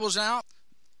Was out.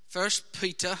 First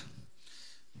Peter,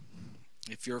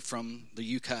 if you're from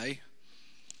the UK.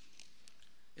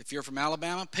 If you're from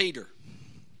Alabama, Peter.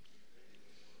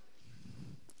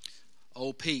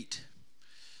 Old Pete.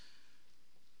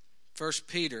 First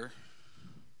Peter,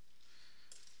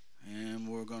 and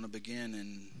we're going to begin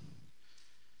in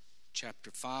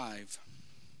chapter 5.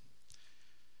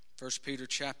 First Peter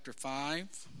chapter 5.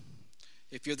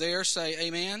 If you're there, say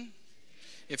amen.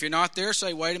 If you're not there,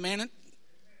 say wait a minute.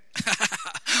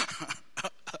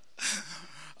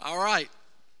 All right.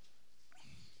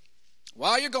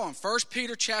 While you're going, 1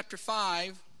 Peter chapter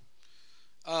 5,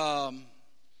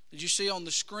 did you see on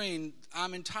the screen,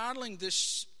 I'm entitling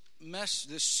this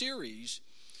series,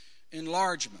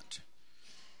 Enlargement.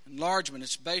 Enlargement.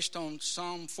 It's based on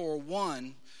Psalm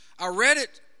 4:1. I read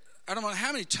it, I don't know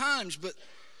how many times, but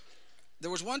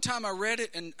there was one time I read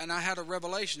it and I had a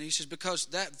revelation. He says, because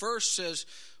that verse says,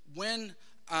 when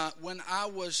I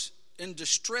was in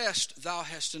distress, thou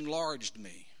hast enlarged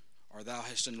me. Or thou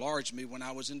hast enlarged me when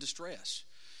I was in distress.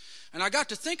 And I got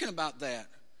to thinking about that.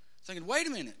 Thinking, wait a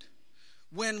minute.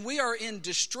 When we are in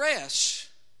distress,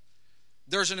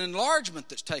 there's an enlargement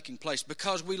that's taking place.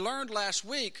 Because we learned last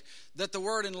week that the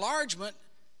word enlargement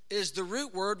is the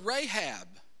root word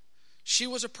Rahab. She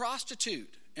was a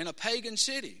prostitute in a pagan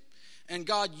city. And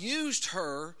God used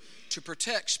her to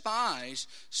protect spies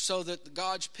so that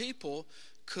God's people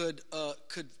could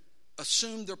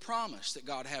assume their promise that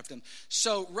God had for them.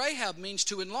 So Rahab means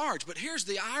to enlarge. But here's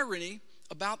the irony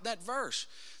about that verse.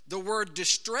 The word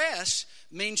distress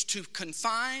means to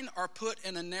confine or put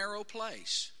in a narrow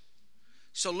place.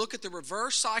 So look at the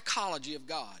reverse psychology of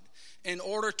God. In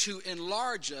order to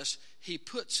enlarge us, He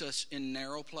puts us in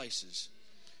narrow places.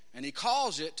 And He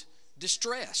calls it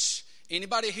distress.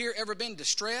 Anybody here ever been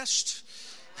distressed?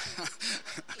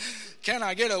 Can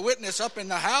I get a witness up in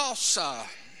the house?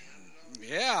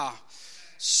 Yeah.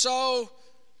 So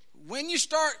when you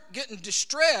start getting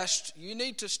distressed, you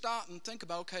need to stop and think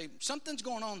about, okay, something's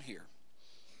going on here.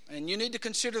 And you need to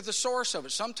consider the source of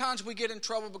it. Sometimes we get in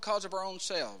trouble because of our own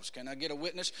selves. Can I get a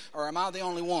witness? Or am I the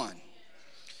only one?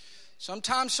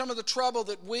 Sometimes some of the trouble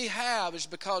that we have is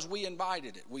because we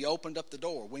invited it. We opened up the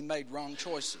door. We made wrong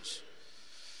choices.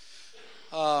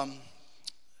 But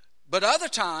other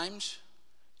times,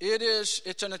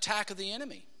 it's an attack of the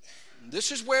enemy.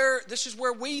 This is where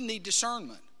we need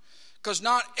discernment, because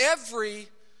not every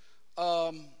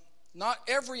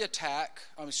attack,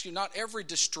 not every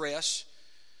distress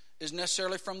is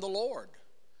necessarily from the Lord.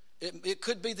 It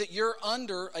could be that you're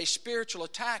under a spiritual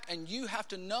attack, and you have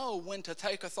to know when to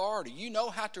take authority. You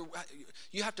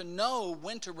have to know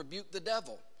when to rebuke the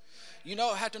devil. You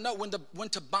have to know when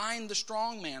to bind the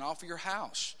strong man off of your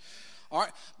house. All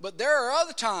right, but there are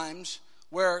other times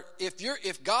where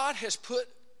if God has put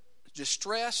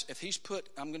distress, if He's put,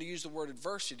 I'm going to use the word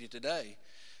adversity today,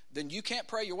 then you can't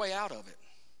pray your way out of it.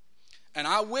 And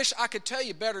I wish I could tell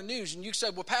you better news. And you say,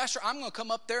 well, Pastor, I'm going to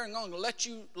come up there and I'm going to let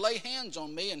you lay hands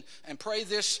on me and pray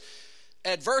this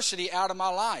adversity out of my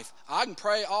life. I can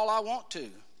pray all I want to.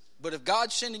 But if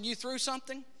God's sending you through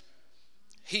something,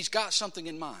 He's got something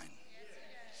in mind.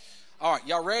 All right,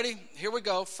 y'all ready? Here we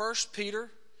go. 1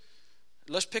 Peter.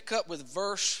 Let's pick up with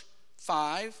verse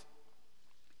 5.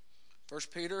 1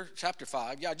 Peter chapter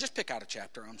 5. Yeah, just pick out a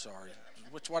chapter. I'm sorry.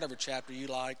 Whatever chapter you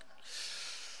like.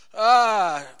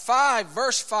 5,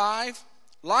 verse 5.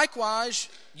 Likewise,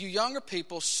 you younger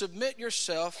people, submit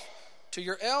yourself to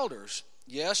your elders.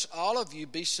 Yes, all of you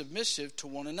be submissive to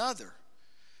one another,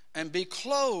 and be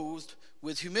clothed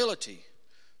with humility.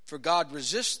 For God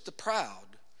resists the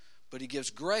proud, but He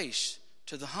gives grace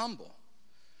to the humble.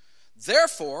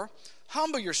 Therefore,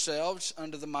 humble yourselves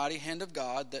under the mighty hand of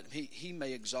God, that he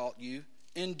may exalt you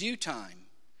in due time,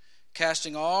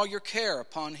 casting all your care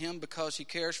upon Him, because He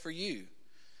cares for you.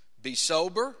 Be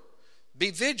sober,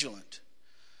 be vigilant,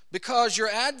 because your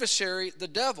adversary, the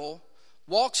devil,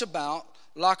 walks about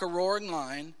like a roaring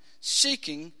lion,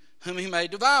 seeking whom he may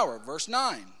devour. Verse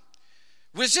 9.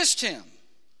 Resist him,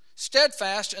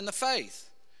 steadfast in the faith,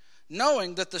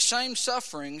 knowing that the same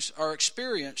sufferings are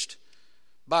experienced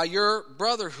by your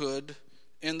brotherhood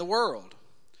in the world.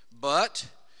 But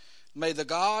may the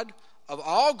God of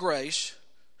all grace,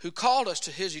 who called us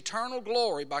to His eternal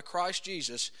glory by Christ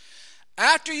Jesus,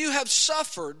 after you have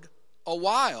suffered a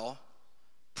while,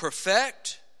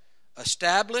 perfect,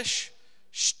 establish,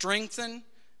 strengthen,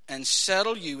 and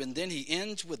settle you. And then he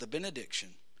ends with a benediction.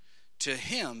 To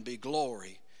Him be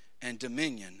glory and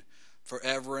dominion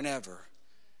forever and ever.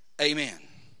 Amen.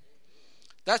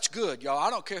 That's good, y'all. I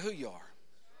don't care who you are.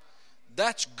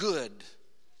 That's good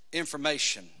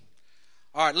information.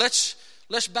 All right, let's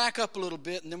back up a little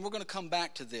bit, and then we're going to come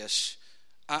back to this.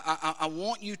 I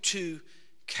want you to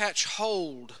catch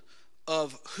hold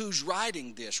of who's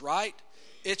writing this, right?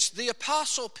 It's the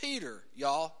Apostle Peter,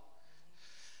 y'all.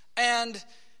 And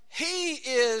he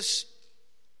is,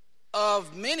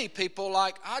 of many people,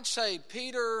 like I'd say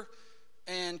Peter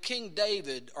and King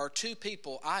David are two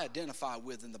people I identify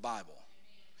with in the Bible.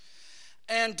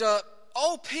 And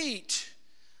old Pete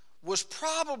was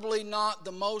probably not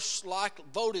the most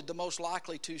voted the most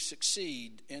likely to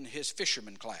succeed in his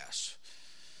fisherman class.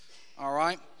 All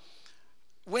right?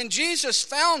 When Jesus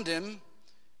found him,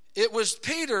 it was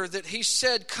Peter that he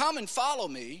said, "Come and follow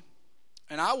me,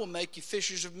 and I will make you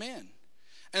fishers of men."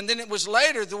 And then it was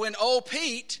later that when old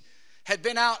Pete had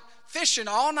been out fishing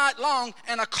all night long,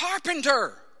 and a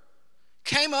carpenter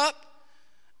came up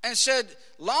and said,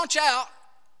 "Launch out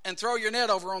and throw your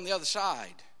net over on the other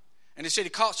side." And he said he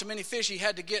caught so many fish he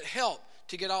had to get help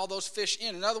to get all those fish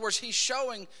in. In other words, he's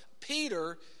showing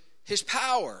Peter his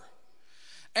power.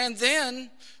 And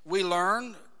then we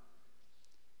learn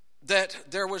that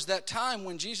there was that time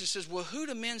when Jesus says, "Well, who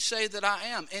do men say that I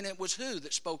am?" And it was who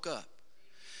that spoke up?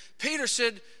 Peter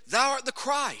said, "Thou art the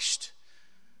Christ,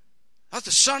 art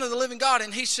the Son of the living God."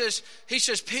 And he says,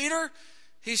 "Peter,"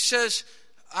 he says,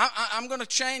 I'm going to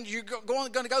change. You're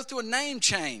going to go through a name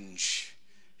change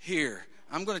here.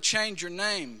 I'm going to change your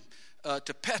name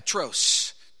to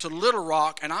Petros, to Little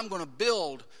Rock, and I'm going to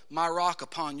build my rock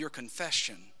upon your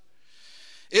confession.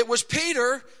 It was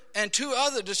Peter and two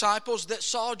other disciples that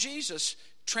saw Jesus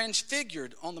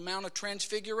transfigured on the Mount of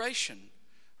Transfiguration.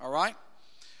 All right?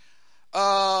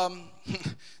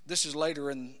 This is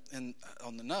later on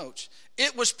the notes.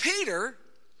 It was Peter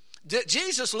that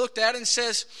Jesus looked at and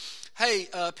says, "Hey,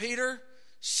 Peter,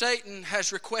 Satan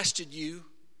has requested you."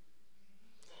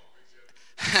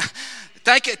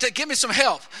 Thank you. Give me some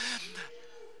help.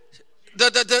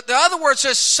 The other word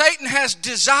says, "Satan has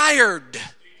desired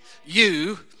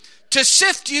you to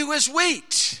sift you as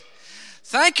wheat."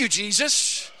 Thank you,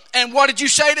 Jesus. And what did you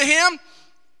say to him?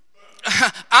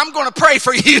 "I'm going to pray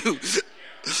for you."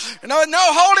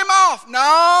 No, hold him off.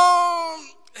 No,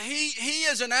 he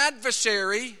is an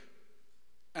adversary,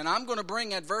 and I'm going to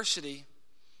bring adversity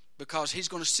because he's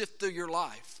going to sift through your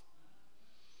life.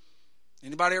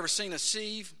 Anybody ever seen a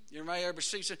sieve? Anybody ever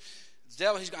see the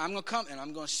devil? I'm going to come and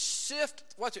I'm going to sift.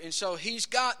 And so he's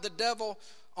got the devil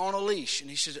on a leash, and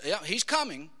he says, "Yeah, he's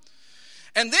coming."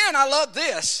 And then I love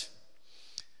this.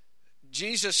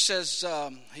 Jesus says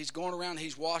he's going around,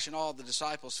 he's washing all the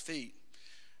disciples' feet.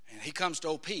 And he comes to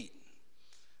old Pete.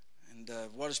 And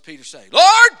what does Peter say?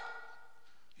 "Lord,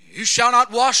 you shall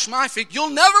not wash my feet. You'll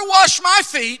never wash my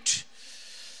feet."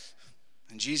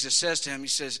 And Jesus says to him, he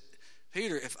says,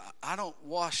 "Peter, if I don't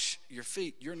wash your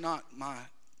feet, you're not my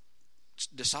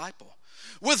disciple."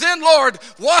 "Well then, Lord,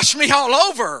 wash me all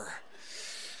over."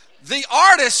 The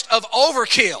artist of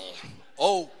overkill,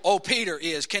 old Peter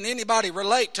is. Can anybody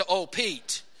relate to old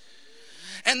Pete?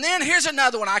 And then here's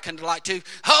another one I can relate to.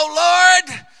 "Oh,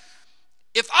 Lord,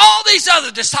 if all these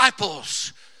other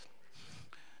disciples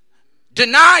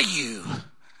deny you,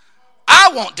 I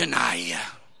won't deny you."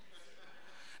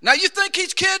 Now, you think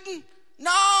he's kidding?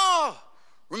 No.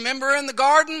 Remember in the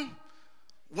garden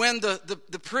when the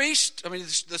priest,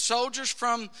 the soldiers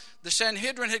from the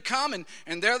Sanhedrin had come,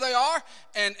 and there they are,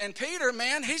 and Peter,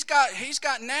 man, he's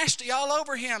got nasty all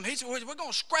over him. We're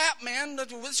going to scrap, man.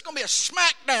 This is going to be a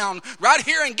smackdown right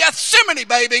here in Gethsemane,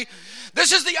 baby.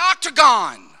 This is the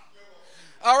octagon.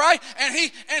 All right?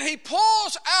 And he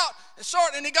pulls out a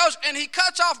sword, and he goes and he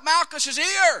cuts off Malchus's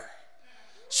ear.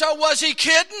 So was he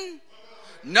kidding?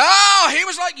 No, he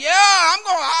was like, "Yeah,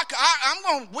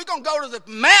 we're going to go to the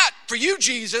mat for you,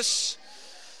 Jesus."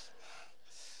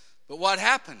 But what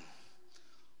happened?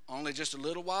 Only just a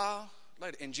little while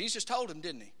later. And Jesus told him,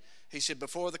 didn't he? He said,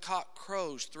 "Before the cock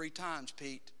crows 3 times,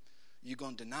 Pete, you're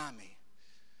going to deny me."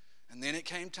 And then it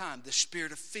came time. The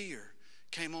spirit of fear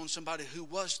came on somebody who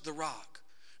was the rock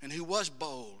and who was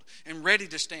bold and ready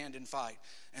to stand and fight.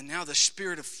 And now the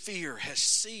spirit of fear has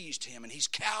seized him, and he's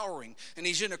cowering, and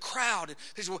he's in a crowd. And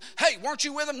he says, "Well, hey, weren't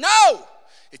you with him?" No!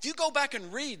 If you go back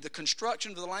and read the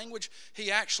construction of the language, he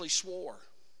actually swore.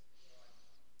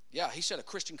 Yeah, he said a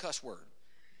Christian cuss word.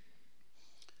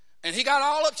 And he got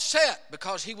all upset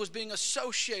because he was being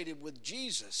associated with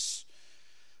Jesus.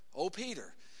 Oh,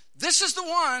 Peter. This is the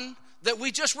one that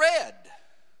we just read,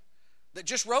 that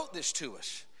just wrote this to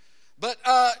us. But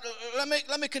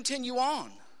let me continue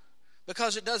on,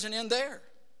 because it doesn't end there.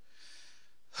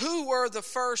 Who were the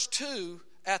first two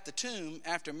at the tomb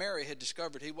after Mary had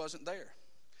discovered he wasn't there?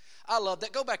 I love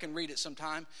that. Go back and read it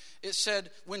sometime. It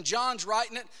said, when John's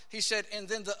writing it, he said, "And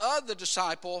then the other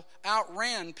disciple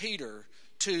outran Peter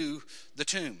to the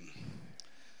tomb."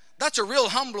 That's a real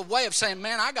humble way of saying,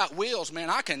 man, I got wheels, man.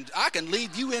 I can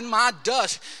leave you in my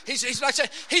dust. He's like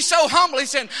saying, he's so humble. He's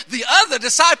saying, the other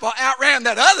disciple outran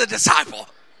that other disciple.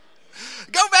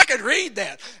 Go back and read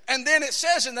that. And then it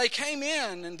says, and they came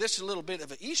in, and this is a little bit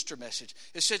of an Easter message.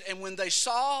 It said, and when they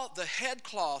saw the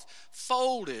headcloth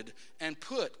folded and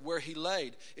put where he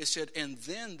laid, it said, and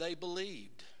then they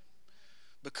believed.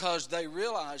 Because they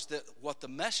realized that what the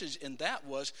message in that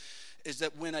was, is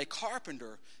that when a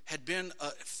carpenter had been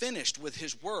finished with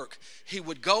his work, he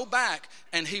would go back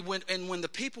and when the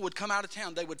people would come out of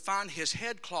town, they would find his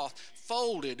headcloth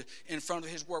folded in front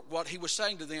of his work. What he was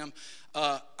saying to them,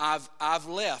 I've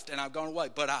left and I've gone away,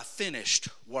 but I finished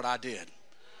what I did.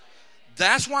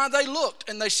 That's why they looked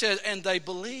and they said, and they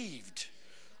believed.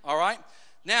 All right.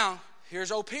 Now,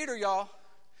 here's old Peter, y'all.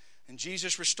 And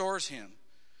Jesus restores him.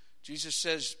 Jesus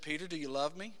says, Peter, do you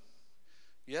love me?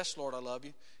 Yes, Lord, I love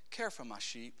you. Care for my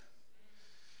sheep.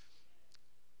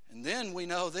 And then we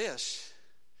know this.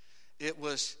 It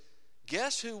was,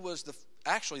 guess who was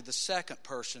actually the second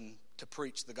person to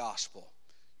preach the gospel?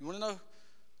 You want to know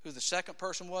who the second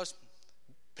person was?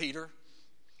 Peter.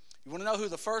 You want to know who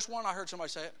the first one? I heard somebody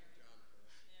say it.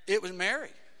 It was Mary.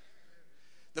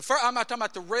 I'm not talking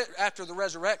about after the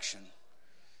resurrection.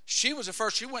 She was the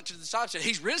first. She went to the disciples and said,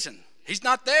 he's risen. He's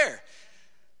not there.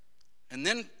 And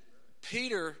then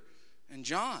Peter and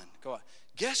John go out.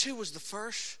 Guess who was the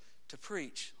first to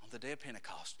preach on the day of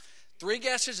Pentecost? 3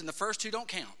 guesses, and the first 2 don't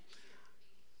count.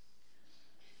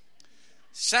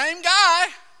 Same guy.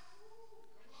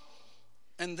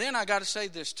 And then I got to say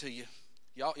this to you.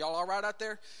 Y'all all right out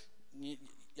there?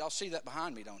 Y'all see that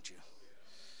behind me, don't you?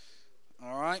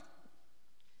 All right.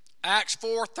 Acts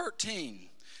 4:13.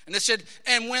 And it said,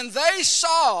 and when they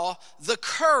saw the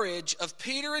courage of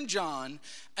Peter and John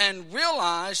and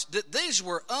realized that these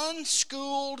were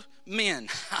unschooled men.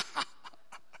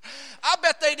 I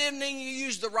bet they didn't even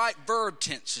use the right verb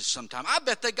tenses sometimes. I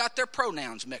bet they got their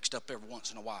pronouns mixed up every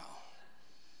once in a while.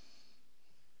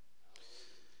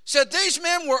 Said these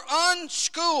men were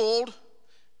unschooled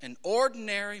and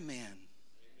ordinary men.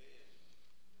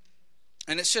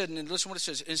 And it said, and listen what it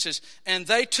says. It says, and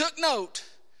they took note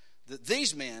that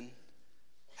these men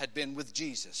had been with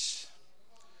Jesus.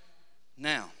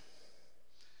 Now,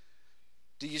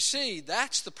 do you see,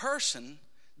 that's the person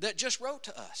that just wrote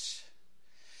to us.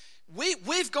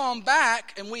 We've gone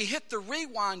back and we hit the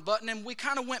rewind button and we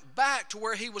kind of went back to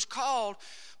where he was called.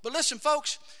 But listen,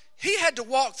 folks, he had to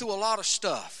walk through a lot of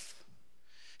stuff.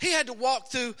 He had to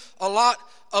walk through a lot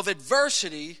of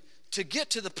adversity to get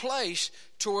to the place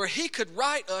to where he could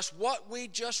write us what we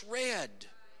just read.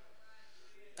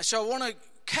 So I want to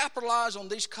capitalize on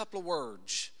these couple of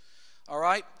words. All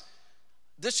right?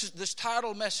 This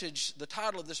title message, the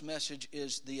title of this message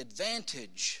is The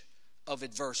Advantage of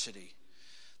Adversity.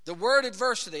 The word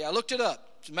adversity, I looked it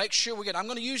up to make sure I'm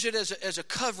going to use it as a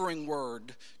covering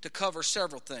word to cover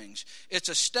several things. It's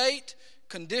a state,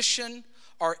 condition,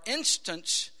 or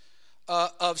instance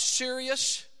of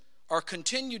serious or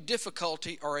continued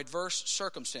difficulty or adverse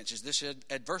circumstances. This is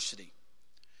adversity.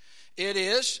 It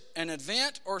is an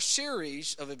event or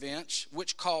series of events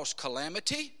which cause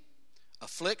calamity,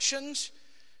 afflictions,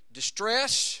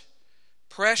 distress,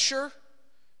 pressure,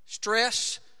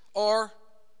 stress, or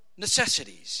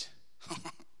necessities.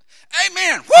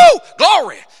 Amen. Woo!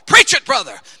 Glory. Preach it,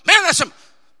 brother. Man, that's some...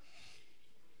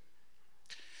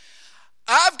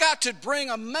 I've got to bring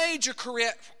a major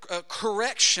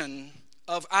correction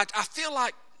of... I feel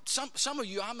like some of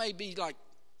you, I may be like,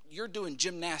 you're doing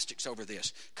gymnastics over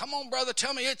this. Come on, brother,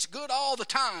 tell me it's good all the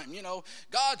time. You know,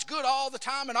 God's good all the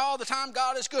time, and all the time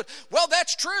God is good. Well,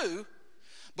 that's true,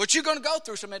 but you're going to go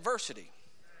through some adversity.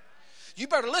 You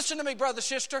better listen to me, brother,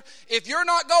 sister. If you're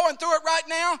not going through it right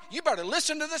now, you better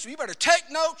listen to this. You better take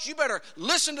notes. You better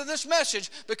listen to this message,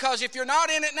 because if you're not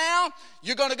in it now,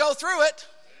 you're going to go through it.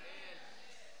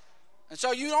 And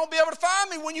so you won't be able to find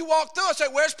me when you walk through and say,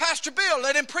 where's Pastor Bill?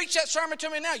 Let him preach that sermon to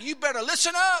me now. You better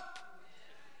listen up.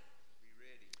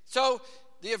 So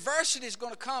the adversity is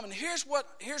going to come, and here's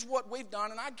what we've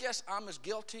done, and I guess I'm as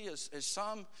guilty as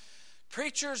some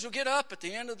preachers who get up at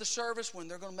the end of the service when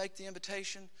they're going to make the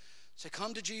invitation, say,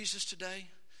 come to Jesus today.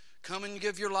 Come and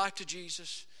give your life to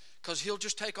Jesus, because he'll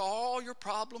just take all your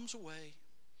problems away.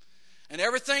 And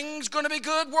everything's going to be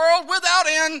good, world without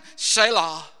end.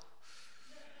 Selah.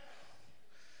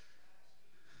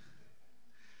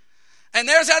 And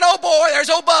there's that old boy, there's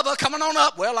old Bubba coming on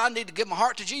up. Well, I need to give my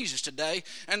heart to Jesus today.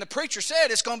 And the preacher said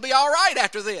it's going to be all right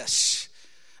after this.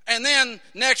 And then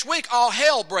next week, all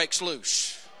hell breaks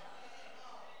loose.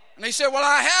 And he said, well,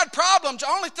 I had problems. The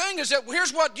only thing is that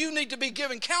here's what you need to be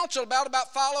giving counsel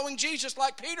about following Jesus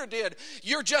like Peter did.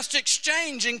 You're just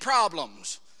exchanging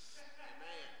problems.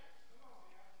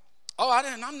 Oh,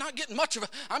 I'm not getting much of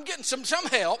I'm getting some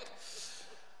help.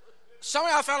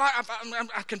 Somehow I felt like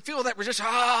I can feel that resistance.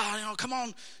 Come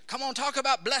on, talk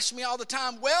about bless me all the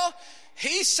time. Well,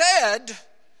 he said,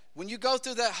 when you go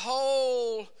through that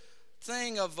whole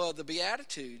thing of the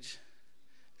Beatitudes,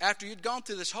 after you'd gone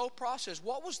through this whole process,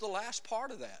 what was the last part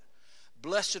of that?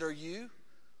 Blessed are you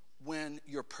when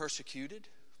you're persecuted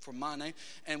for my name,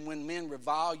 and when men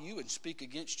revile you and speak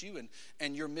against you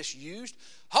and you're misused.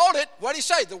 Hold it. What did he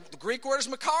say? The Greek word is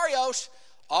makarios.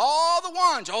 All the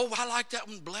ones. Oh, I like that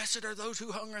one. Blessed are those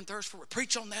who hunger and thirst for it.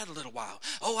 Preach on that a little while.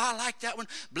 Oh, I like that one.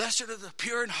 Blessed are the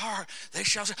pure in heart. They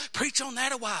shall say. Preach on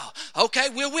that a while. Okay,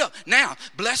 we will. Now,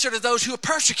 blessed are those who are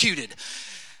persecuted.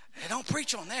 Hey, don't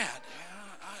preach on that.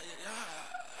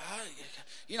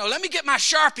 Let me get my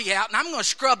Sharpie out and I'm going to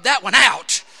scrub that one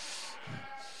out.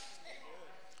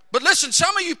 But listen,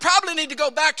 some of you probably need to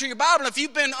go back to your Bible. If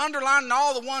you've been underlining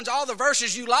all the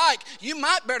verses you like, you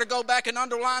might better go back and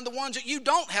underline the ones that you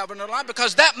don't have underlined,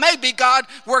 because that may be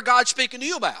where God's speaking to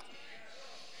you about.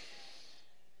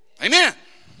 Amen.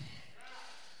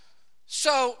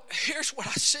 So here's what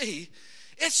I see.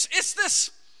 It's this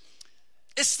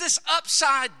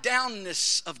upside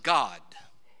downness of God.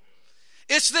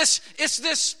 It's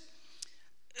this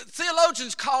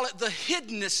theologians call it the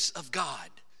hiddenness of God.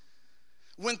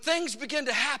 When things begin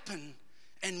to happen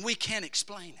and we can't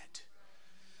explain it.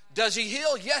 Does he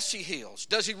heal? Yes, he heals.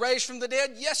 Does he raise from the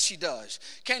dead? Yes, he does.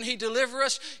 Can he deliver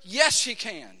us? Yes, he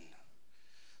can.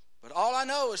 But all I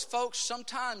know is, folks,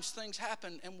 sometimes things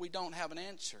happen and we don't have an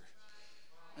answer.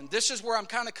 And this is where I'm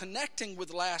kind of connecting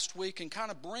with last week and kind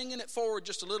of bringing it forward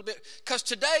just a little bit. Because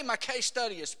today my case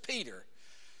study is Peter.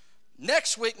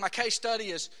 Next week my case study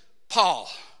is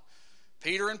Paul.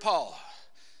 Peter and Paul.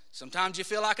 Sometimes you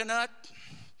feel like a nut.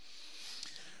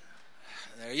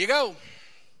 There you go.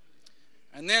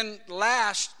 And then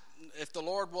last, if the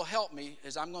Lord will help me,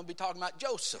 is I'm going to be talking about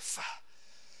Joseph.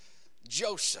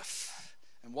 Joseph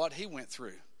and what he went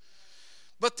through.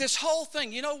 But this whole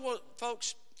thing, you know what,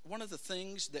 folks? One of the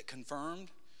things that confirmed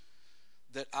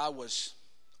that I was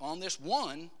on this,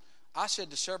 one, I said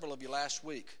to several of you last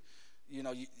week,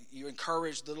 you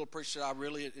encouraged the little preacher that I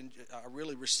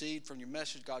really received from your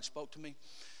message. God spoke to me.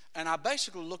 And I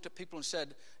basically looked at people and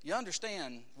said, you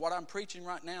understand what I'm preaching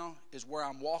right now is where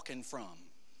I'm walking from.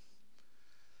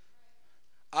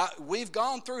 We've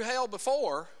gone through hell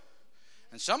before,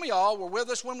 and some of y'all were with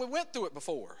us when we went through it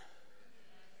before.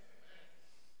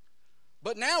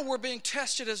 But now we're being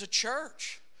tested as a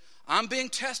church. I'm being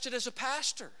tested as a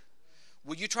pastor.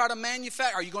 Will you try to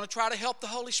manufacture? Are you going to try to help the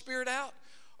Holy Spirit out?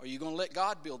 Or are you going to let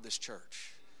God build this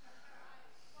church?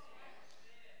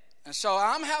 And so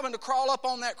I'm having to crawl up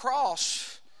on that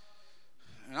cross.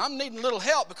 And I'm needing a little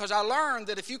help, because I learned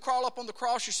that if you crawl up on the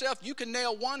cross yourself, you can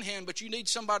nail one hand, but you need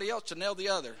somebody else to nail the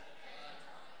other.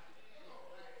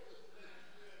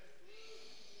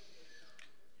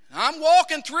 I'm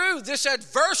walking through this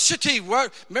adversity.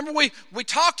 Remember we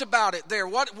talked about it there,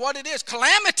 what it is.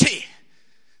 Calamity,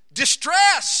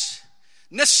 distress,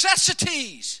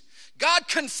 necessities. God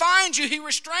confines you. He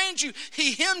restrains you.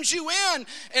 He hems you in.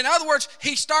 In other words,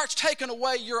 he starts taking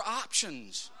away your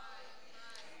options.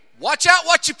 Watch out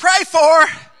what you pray for.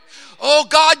 Oh,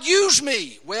 God, use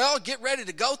me. Well, get ready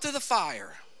to go through the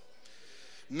fire.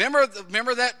 Remember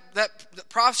that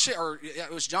prophecy, or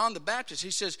it was John the Baptist.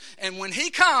 He says, and when he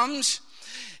comes,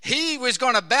 he was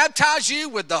going to baptize you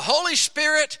with the Holy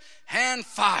Spirit and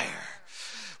fire.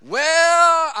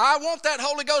 Well, I want that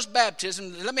Holy Ghost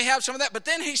baptism. Let me have some of that. But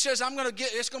then he says,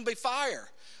 it's going to be fire.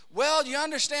 Well, you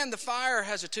understand the fire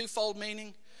has a twofold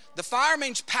meaning. The fire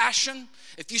means passion.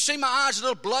 If you see my eyes a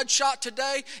little bloodshot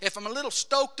today, if I'm a little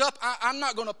stoked up, I'm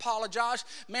not going to apologize.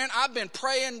 Man, I've been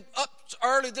praying up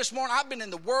early this morning. I've been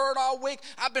in the Word all week.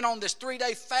 I've been on this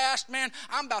 3-day fast, man.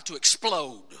 I'm about to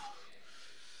explode.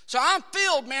 So I'm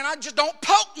filled, man. I just don't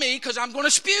poke me, because I'm going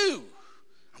to spew.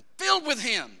 I'm filled with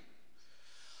him.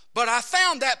 But I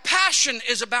found that passion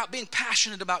is about being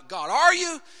passionate about God. Are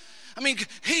you? I mean,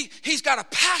 he's got a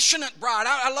passionate bride.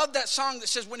 I love that song that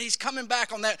says when he's coming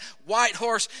back on that white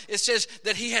horse, it says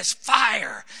that he has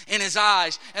fire in his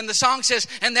eyes. And the song says,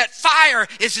 and that fire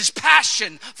is his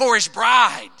passion for his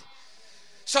bride.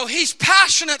 So he's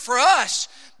passionate for us.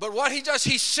 But what he does,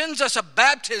 he sends us a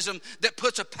baptism that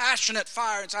puts a passionate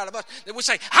fire inside of us. That we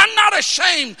say, I'm not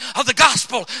ashamed of the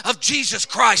gospel of Jesus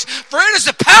Christ, for it is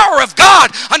the power of God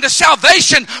unto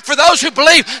salvation for those who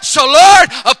believe. So Lord,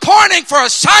 appointing for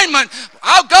assignment,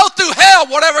 I'll go through hell,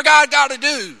 whatever God got to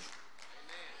do.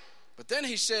 then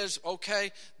he says,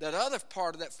 okay, that other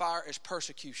part of that fire is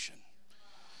persecution.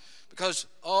 Because,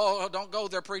 don't go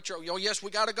there, preacher. Oh, yes,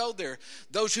 we got to go there.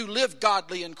 Those who live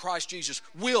godly in Christ Jesus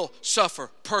will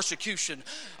suffer persecution.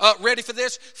 Ready for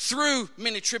this? Through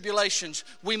many tribulations,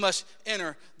 we must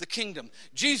enter the kingdom.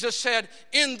 Jesus said,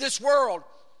 in this world,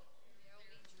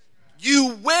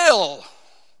 you will.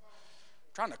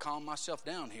 I'm trying to calm myself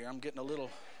down here. I'm getting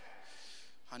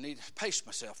I need to pace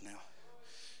myself now.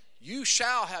 You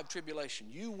shall have tribulation.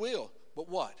 You will. But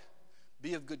what?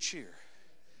 Be of good cheer.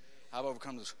 I've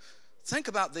overcome this. Think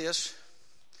about this.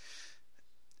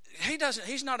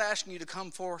 He's not asking you to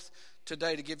come forth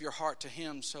today to give your heart to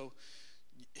him so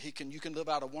you can live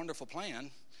out a wonderful plan.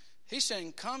 He's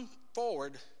saying, come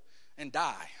forward and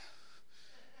die.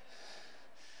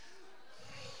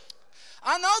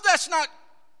 I know that's not,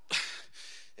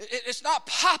 it's not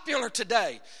popular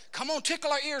today. Come on,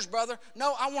 tickle our ears, brother.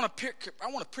 No, I want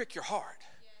to prick your heart.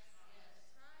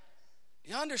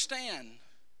 You understand?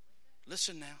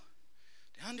 Listen now.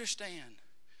 Do you understand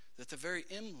that the very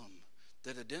emblem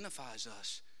that identifies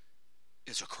us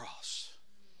is a cross?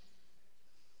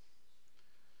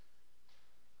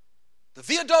 The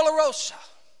Via Dolorosa,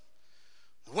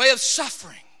 the way of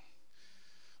suffering.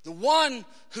 The one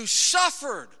who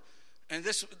suffered. And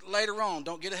this later on,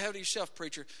 don't get ahead of yourself,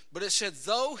 preacher. But it said,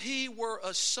 though he were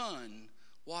a son,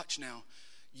 watch now,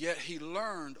 yet he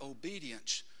learned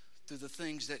obedience through the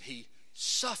things that he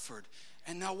suffered.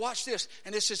 And now watch this.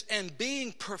 And it says, and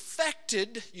being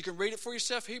perfected, you can read it for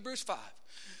yourself, Hebrews 5.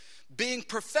 Being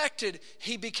perfected,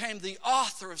 he became the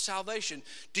author of salvation.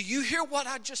 Do you hear what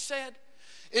I just said?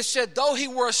 It said, though he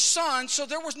were a son, so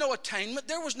there was no attainment,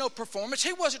 there was no performance.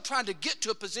 He wasn't trying to get to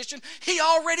a position. He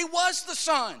already was the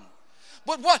son.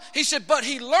 But what? He said, but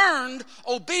he learned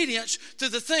obedience through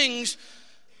the things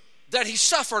that he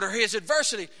suffered or his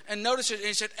adversity. And notice it,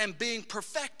 he said, and being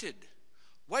perfected.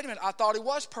 Wait a minute, I thought he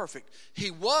was perfect.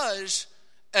 He was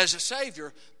as a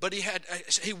Savior, but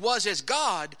he was as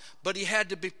God, but he had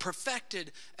to be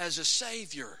perfected as a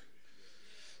Savior.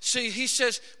 See, he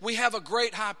says we have a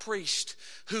great high priest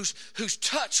who's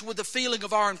touched with the feeling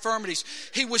of our infirmities.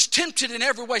 He was tempted in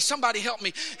every way. Somebody help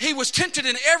me. He was tempted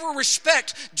in every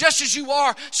respect, just as you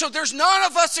are. So there's none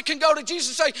of us that can go to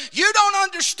Jesus and say, you don't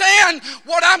understand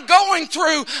what I'm going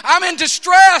through. I'm in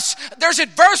distress. There's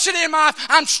adversity in my life.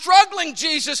 I'm struggling,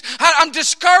 Jesus. I'm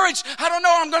discouraged. I don't know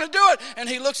how I'm going to do it. And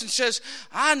he looks and says,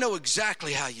 I know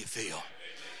exactly how you feel.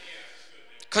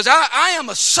 Because I am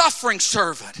a suffering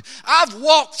servant. I've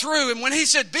walked through, and when he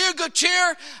said, be of good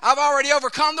cheer, I've already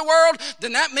overcome the world,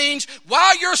 then that means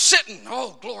while you're sitting,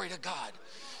 oh, glory to God.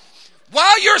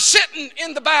 While you're sitting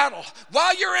in the battle,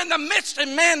 while you're in the midst,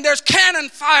 and man, there's cannon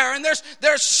fire, and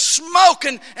there's smoke,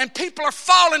 and people are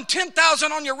falling,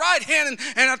 10,000 on your right hand,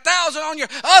 and 1,000 on your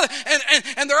other,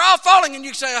 and they're all falling, and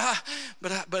you say,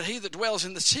 but he that dwells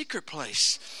in the secret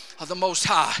place of the Most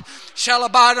High shall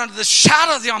abide under the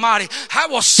shadow of the Almighty. I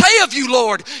will say of you,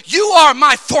 Lord, you are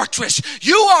my fortress.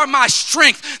 You are my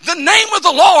strength. The name of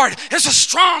the Lord is a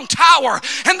strong tower,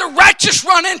 and the righteous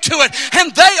run into it,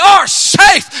 and they are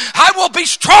safe. I will be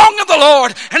strong in the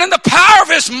Lord and in the power of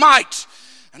his might.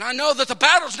 And I know that the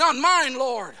battle's not mine,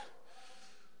 Lord.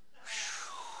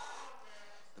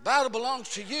 The battle belongs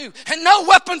to you, and no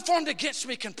weapon formed against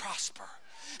me can prosper.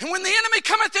 And when the enemy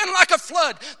cometh in like a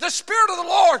flood, the Spirit of the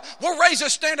Lord will raise a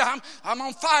standard. I'm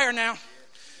on fire now.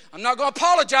 I'm not going to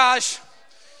apologize.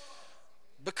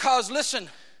 Because, listen,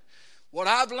 what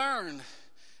I've learned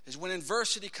is when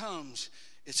adversity comes,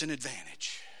 it's an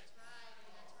advantage.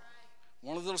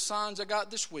 One of the little signs I got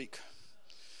this week,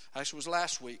 actually it was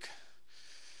last week,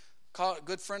 a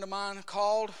good friend of mine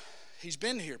called. He's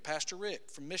been here, Pastor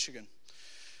Rick from Michigan.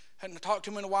 Hadn't talked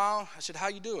to him in a while. I said, how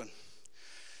you doing?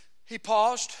 He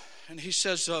paused, and he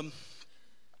says, well,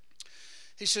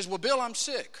 Bill, I'm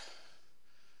sick.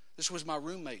 This was my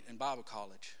roommate in Bible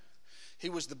college. He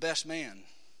was the best man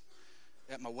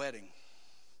at my wedding.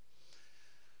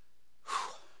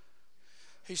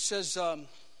 He says,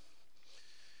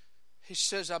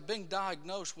 I've been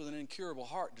diagnosed with an incurable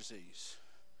heart disease.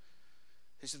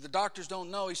 He said, the doctors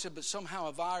don't know. He said, but somehow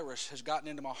a virus has gotten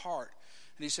into my heart.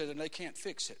 And he said, and they can't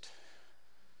fix it.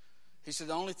 He said,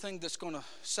 the only thing that's going to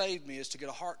save me is to get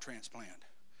a heart transplant.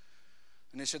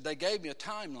 And he said, they gave me a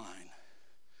timeline.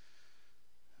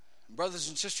 Brothers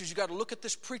and sisters, you got to look at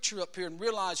this preacher up here and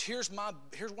realize here's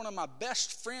one of my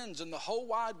best friends in the whole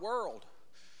wide world.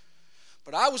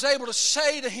 But I was able to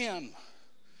say to him,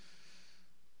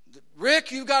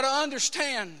 Rick, you've got to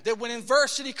understand that when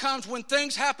adversity comes, when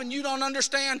things happen you don't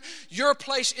understand, your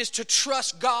place is to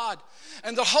trust God.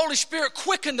 And the Holy Spirit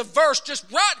quickened the verse just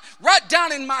right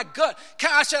down in my gut.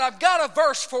 I said, I've got a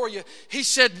verse for you. He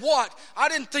said, what? I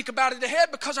didn't think about it ahead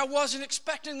because I wasn't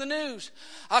expecting the news.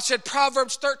 I said,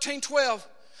 Proverbs 13:12.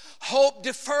 Hope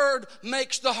deferred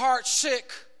makes the heart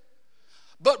sick.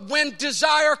 But when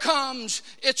desire comes,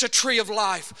 it's a tree of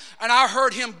life. And I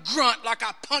heard him grunt like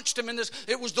I punched him in this.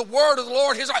 It was the word of the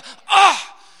Lord. He's like,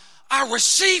 I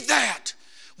received that.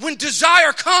 When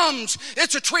desire comes,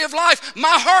 it's a tree of life.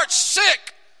 My heart's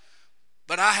sick,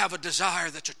 but I have a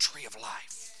desire that's a tree of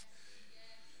life.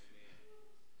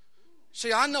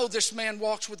 See, I know this man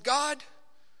walks with God.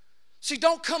 See,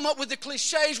 don't come up with the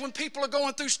cliches when people are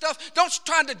going through stuff. Don't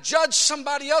try to judge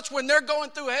somebody else when they're going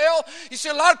through hell. You see,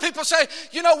 a lot of people say,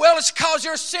 well, it's because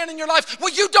there's sin in your life.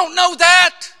 Well, you don't know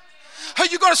that. Are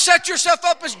you going to set yourself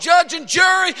up as judge and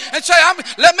jury and say,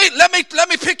 let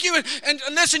me pick you and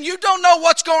listen, you don't know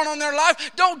what's going on in their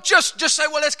life. Don't just say,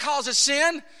 well, it's because of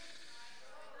sin.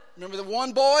 Remember the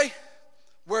one boy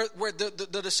where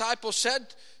the disciples said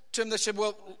to him, they said,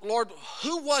 well, Lord,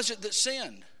 who was it that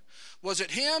sinned? Was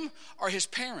it him or his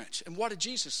parents? And what did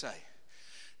Jesus say?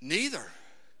 Neither.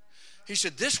 He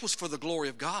said, this was for the glory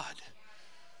of God.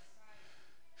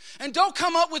 And don't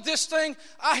come up with this thing.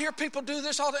 I hear people do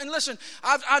this all the time. And listen,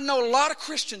 I know a lot of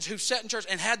Christians who sat in church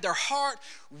and had their heart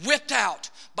ripped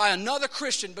out by another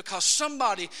Christian because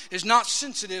somebody is not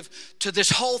sensitive to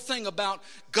this whole thing about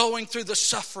going through the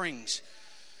sufferings.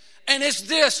 And it's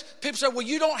this. People say, well,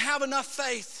 you don't have enough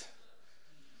faith.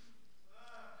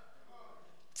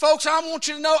 Folks, I want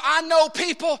you to know, I know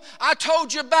people. I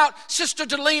told you about Sister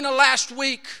Delina last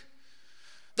week.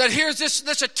 That here's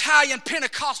this Italian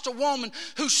Pentecostal woman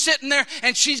who's sitting there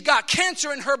and she's got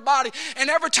cancer in her body. And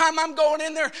every time I'm going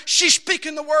in there, she's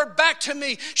speaking the word back to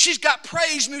me. She's got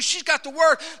praise music. She's got the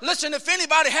word. Listen, if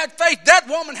anybody had faith, that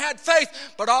woman had faith.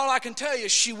 But all I can tell you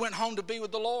is she went home to be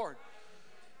with the Lord.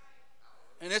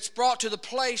 And it's brought to the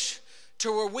place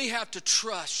to where we have to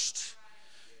trust.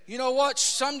 You know what?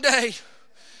 Someday,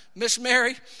 Miss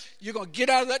Mary, you're going to get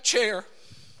out of that chair.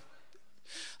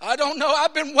 I don't know.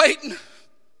 I've been waiting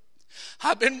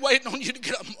on you to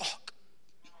get up and walk.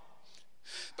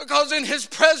 Because in his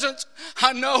presence,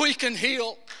 I know he can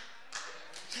heal.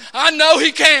 I know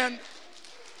he can.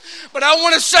 But I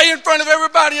want to say in front of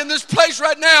everybody in this place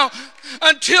right now,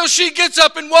 until she gets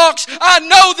up and walks, I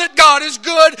know that God is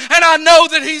good and I know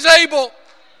that he's able.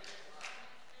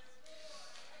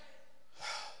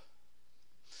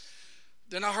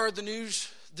 Then I heard the news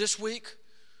this week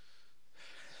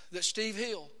that Steve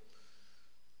Hill,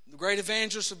 the great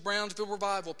evangelist of Brownsville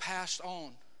Revival, passed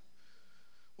on.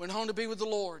 Went home to be with the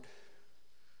Lord.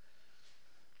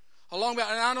 And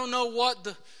I don't know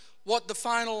what the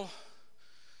final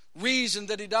reason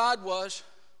that he died was.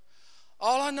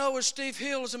 All I know is Steve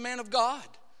Hill is a man of God.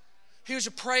 He was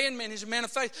a praying man. He's a man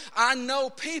of faith. I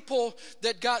know people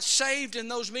that got saved in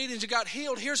those meetings and got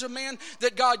healed. Here's a man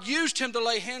that God used him to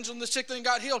lay hands on the sick and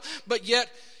got healed. But yet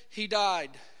he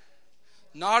died.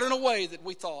 Not in a way that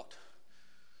we thought.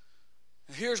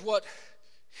 And here's what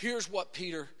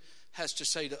Peter has to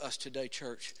say to us today,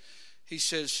 church. He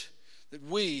says that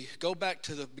we, go back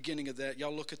to the beginning of that.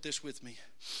 Y'all look at this with me.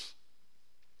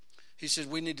 He says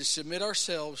we need to submit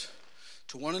ourselves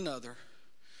to one another.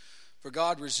 For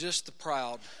God resists the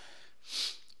proud,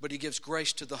 but he gives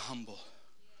grace to the humble.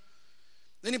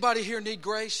 Anybody here need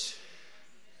grace?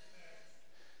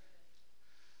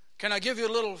 Can I give you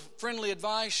a little friendly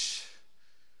advice?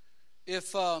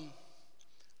 If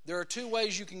there are two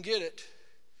ways you can get it.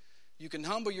 You can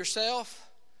humble yourself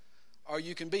or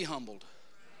you can be humbled.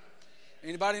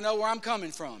 Anybody know where I'm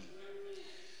coming from?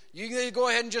 You can either go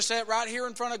ahead and just say it right here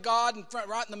in front of God,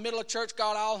 right in the middle of church,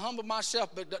 God, I'll humble myself,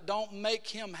 but don't make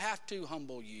him have to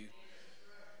humble you.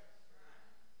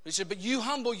 He said, but you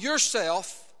humble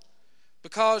yourself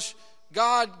because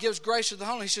God gives grace to the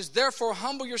humble. He says, therefore,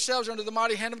 humble yourselves under the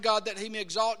mighty hand of God that he may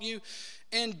exalt you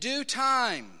in due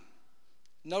time.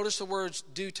 Notice the words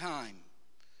due time.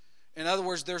 In other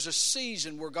words, there's a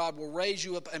season where God will raise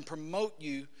you up and promote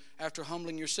you after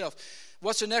humbling yourself.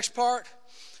 What's the next part?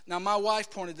 Now, my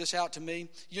wife pointed this out to me.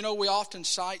 You know, we often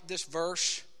cite this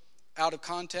verse out of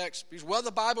context. Because, well,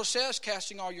 the Bible says,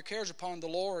 casting all your cares upon the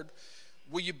Lord.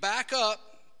 Will you back up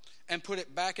and put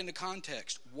it back into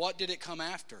context? What did it come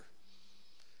after?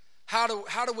 How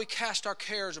do we cast our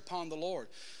cares upon the Lord?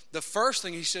 The first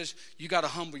thing he says, you got to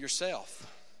humble yourself.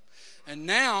 And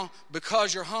now,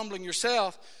 because you're humbling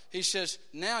yourself, he says,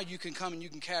 now you can come and you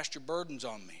can cast your burdens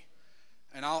on me.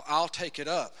 And I'll take it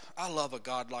up. I love a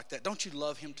God like that. Don't you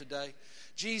love him today?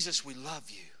 Jesus, we love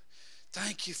you.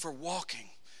 Thank you for walking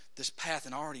this path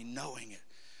and already knowing it.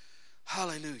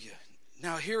 Hallelujah.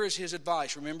 Now here is his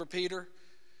advice. Remember Peter?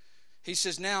 He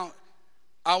says, now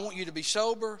I want you to be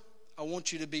sober. I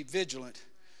want you to be vigilant,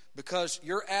 because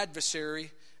your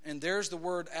adversary, and there's the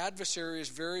word adversary, is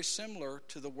very similar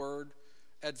to the word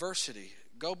adversity.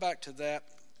 Go back to that,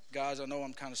 guys. I know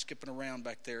I'm kind of skipping around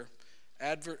back there.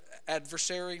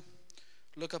 Adversary,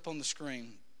 look up on the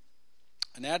screen.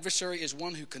 An adversary is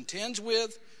one who contends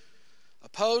with,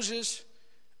 opposes,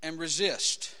 and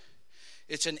resists.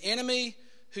 It's an enemy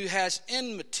who has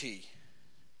enmity.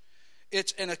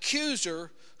 It's an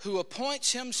accuser who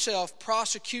appoints himself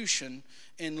prosecution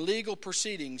in legal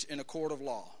proceedings in a court of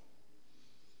law.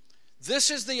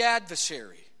 This is the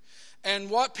adversary.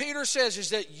 And what Peter says is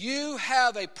that you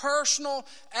have a personal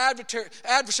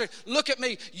adversary. Look at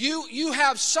me. You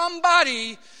have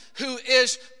somebody who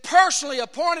is personally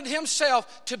appointed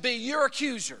himself to be your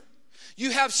accuser.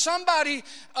 You have somebody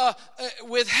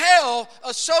with hell,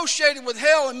 associated with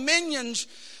hell and minions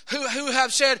who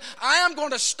have said, I am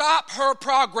going to stop her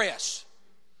progress.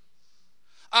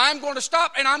 I'm going to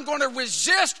stop and I'm going to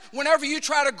resist whenever you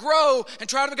try to grow and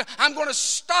try to become. I'm going to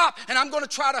stop and I'm going to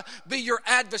try to be your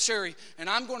adversary, and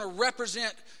I'm going to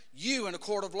represent you in a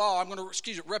court of law. I'm going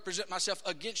to, represent myself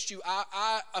against you.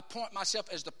 I appoint myself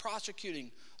as the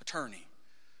prosecuting attorney,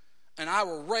 and I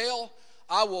will rail.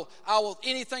 I will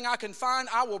anything I can find,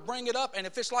 I will bring it up, and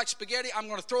if it's like spaghetti, I'm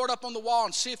going to throw it up on the wall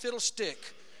and see if it'll stick.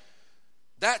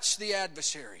 That's the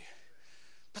adversary.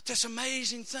 But this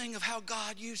amazing thing of how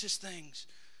God uses things.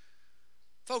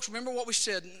 Folks, remember what we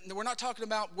said. We're not talking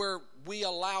about where we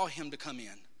allow him to come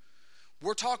in.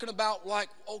 We're talking about like,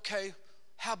 okay,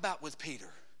 how about with Peter?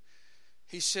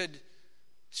 He said,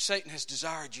 Satan has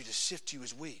desired you to sift you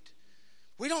as wheat.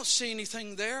 We don't see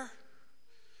anything there.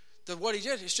 That what he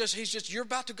did, he's just, you're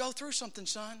about to go through something,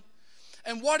 son.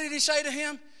 And what did he say to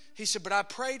him? He said, but I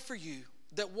prayed for you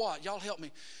that what? Y'all help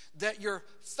me. That your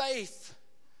faith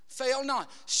fail not.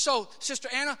 So, Sister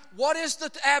Anna, what is the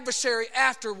adversary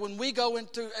after when we go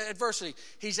into adversity?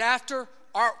 He's after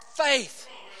our faith.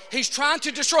 He's trying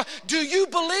to destroy. Do you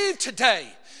believe today?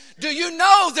 Do you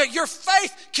know that your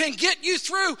faith can get you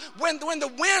through when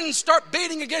the winds start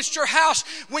beating against your house,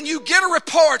 when you get a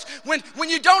report, when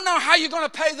you don't know how you're going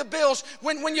to pay the bills,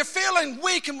 when you're feeling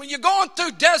weak, and when you're going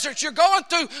through deserts, you're going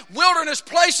through wilderness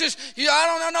places,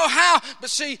 I don't know how,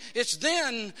 but see, it's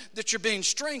then that you're being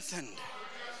strengthened.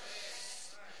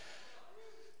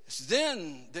 It's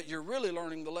then that you're really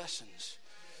learning the lessons.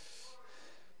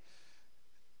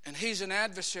 And he's an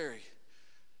adversary.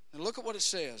 And look at what it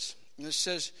says. And it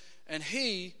says, and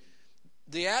he,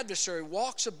 the adversary,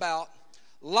 walks about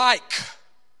like.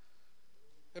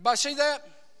 Everybody see that?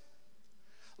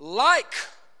 Like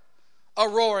a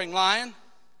roaring lion,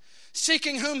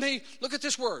 seeking whom he, look at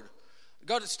this word.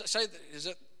 Go to say, is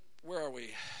it, where are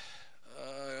we?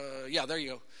 Yeah, there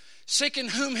you go. Seeking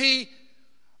whom he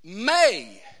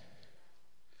may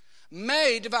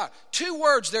devour. Two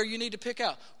words there you need to pick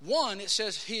out. One, it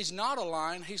says he's not a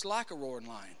lion, he's like a roaring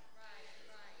lion.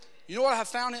 You know what I have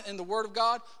found in the Word of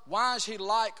God? Why is he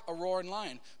like a roaring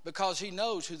lion? Because he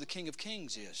knows who the King of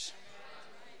Kings is.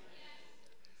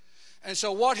 And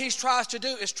so what he tries to do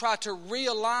is try to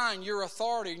realign your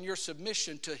authority and your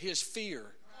submission to his fear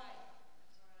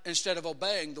instead of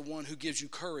obeying the one who gives you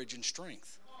courage and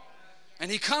strength.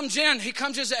 And he comes in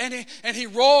and he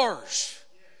roars.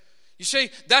 You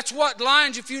see, that's what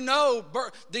lions, if you know,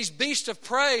 these beasts of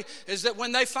prey, is that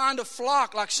when they find a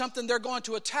flock, like something they're going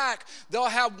to attack, they'll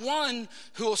have one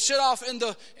who will sit off in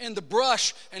the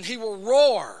brush and he will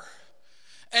roar.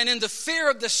 And in the fear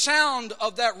of the sound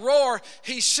of that roar,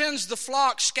 he sends the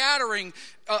flock scattering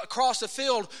across the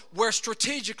field where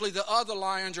strategically the other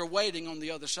lions are waiting on the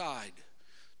other side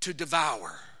to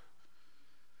devour.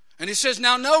 And he says,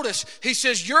 now notice, he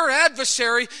says, your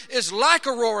adversary is like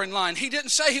a roaring lion. He didn't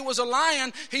say he was a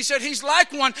lion. He said he's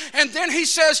like one. And then he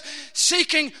says,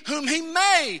 seeking whom he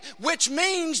may, which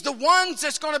means the ones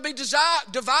that's going to be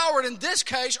devoured in this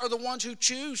case are the ones who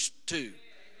choose to.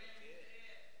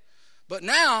 But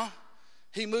now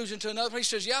he moves into another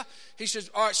place. He says, yeah. He says,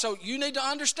 all right, so you need to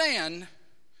understand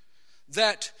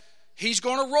that he's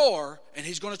going to roar and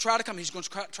he's going to try to come. He's going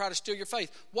to try to steal your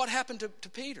faith. What happened to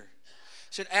Peter?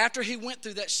 It said after he went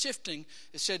through that sifting,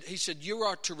 he said, you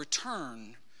are to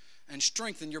return and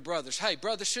strengthen your brothers. Hey,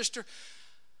 brother, sister,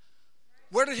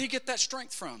 where did he get that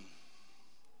strength from?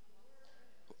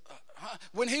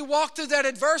 When he walked through that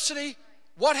adversity,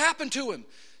 what happened to him?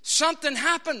 Something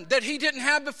happened that he didn't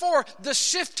have before. The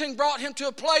sifting brought him to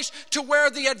a place to where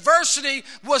the adversity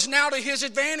was now to his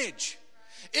advantage.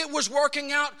 it was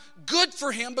working out good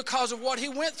for him because of what he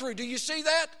went through. Do you see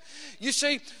that? You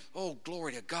see, oh,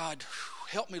 glory to God.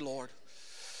 Help me, Lord.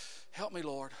 Help me,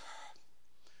 Lord.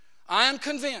 I am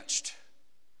convinced,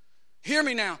 hear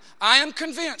me now, I am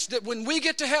convinced that when we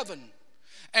get to heaven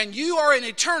and you are in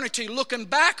eternity looking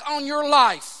back on your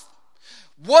life,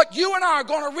 what you and I are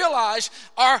going to realize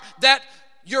are that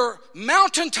your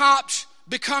mountaintops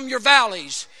become your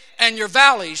valleys and your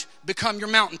valleys become your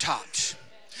mountaintops.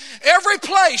 Every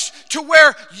place to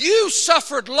where you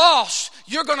suffered loss,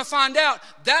 you're going to find out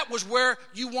that was where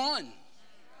you won.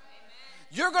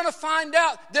 You're going to find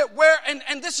out that where,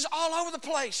 and this is all over the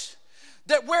place,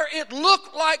 that where it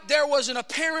looked like there was an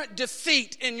apparent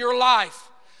defeat in your life,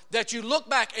 that you look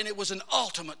back and it was an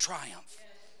ultimate triumph.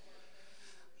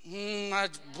 I'm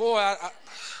going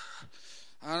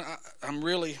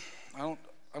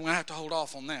to have to hold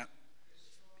off on that.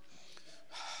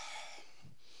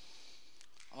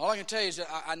 All I can tell you is that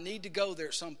I need to go there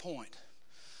at some point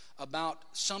about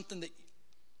something that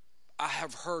I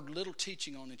have heard little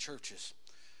teaching on in churches.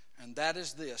 And that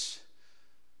is this: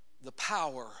 the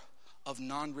power of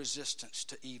non-resistance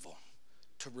to evil,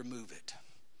 to remove it.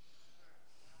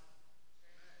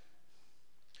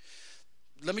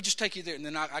 Let me just take you there, and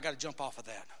then I got to jump off of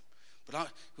that. But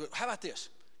how about this?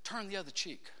 Turn the other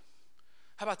cheek.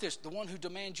 How about this? The one who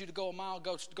demands you to go a mile,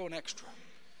 go an extra.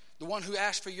 The one who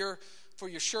asks for your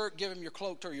shirt, give him your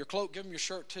cloak too. Your cloak, give him your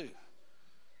shirt too.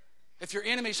 If your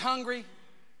enemy's hungry,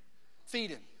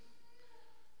 feed him.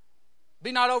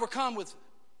 Be not overcome with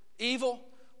evil,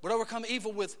 but overcome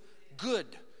evil with good.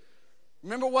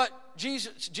 Remember what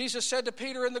Jesus said to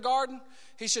Peter in the garden?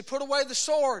 He said, put away the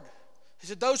sword. He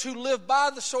said, those who live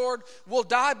by the sword will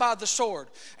die by the sword.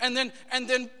 And then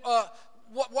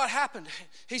what happened?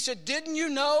 He said, didn't you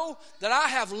know that I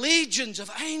have legions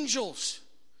of angels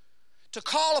to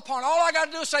call upon? All I got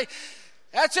to do is say,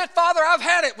 that's it, Father, I've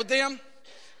had it with them.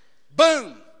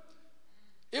 Boom.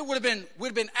 It would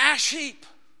have been ash heap.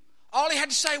 All he had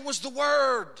to say was the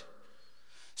word.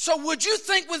 So would you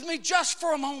think with me just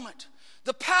for a moment,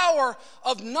 the power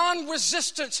of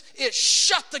non-resistance, it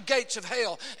shut the gates of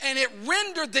hell and it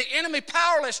rendered the enemy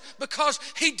powerless because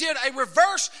he did a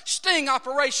reverse sting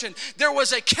operation. There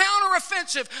was a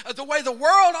counteroffensive of the way the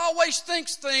world always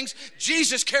thinks things.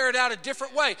 Jesus carried out a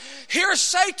different way. Here's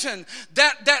Satan,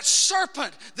 that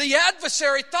serpent, the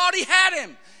adversary, thought he had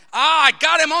him. I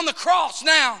got him on the cross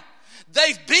now.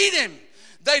 They've beat him.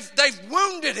 They've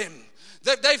wounded him.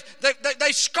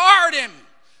 They scarred him.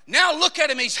 Now look at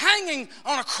him. He's hanging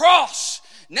on a cross.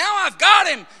 Now I've got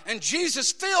him. And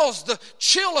Jesus feels the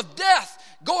chill of death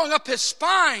going up his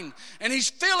spine. And he's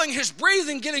feeling his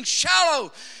breathing getting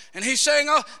shallow. And he's saying,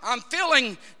 oh, I'm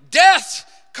feeling death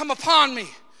come upon me.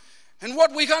 And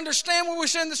what we understand when we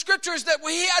say in the scripture is that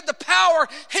when he had the power,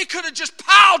 he could have just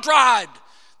pile drived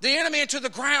the enemy into the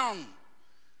ground.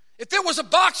 If it was a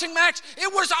boxing match,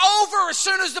 it was over as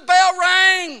soon as the bell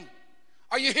rang.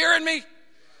 Are you hearing me?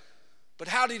 But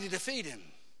how did he defeat him?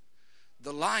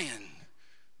 The lion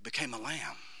became a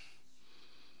lamb.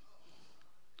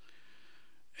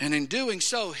 And in doing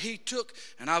so, he took,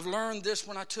 and I've learned this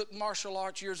when I took martial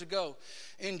arts years ago.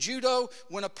 In judo,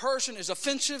 when a person is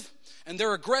offensive and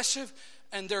they're aggressive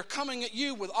and they're coming at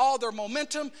you with all their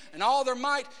momentum and all their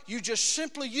might, you just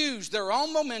simply use their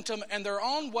own momentum and their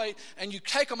own weight, and you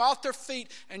take them off their feet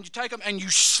and you take them and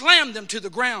you slam them to the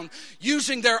ground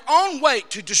using their own weight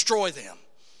to destroy them.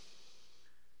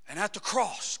 And at the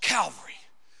cross, Calvary,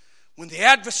 when the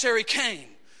adversary came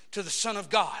to the Son of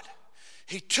God,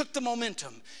 he took the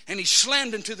momentum and he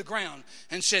slammed him to the ground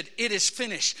and said, it is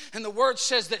finished. And the word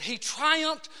says that he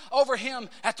triumphed over him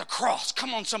at the cross.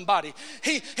 Come on, somebody.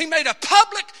 He made a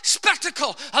public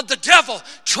spectacle of the devil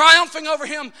triumphing over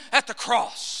him at the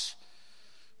cross.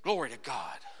 Glory to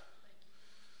God.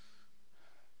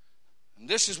 And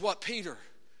this is what Peter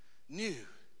knew.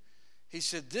 He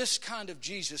said, this kind of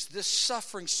Jesus, this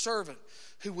suffering servant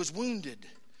who was wounded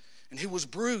and who was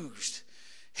bruised,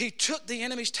 he took the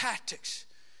enemy's tactics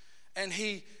and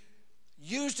he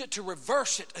used it to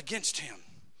reverse it against him.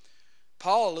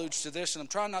 Paul alludes to this, and I'm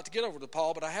trying not to get over to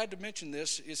Paul, but I had to mention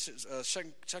this. It's 2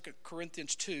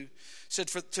 Corinthians 2. Said,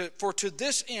 for to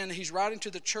this end, he's writing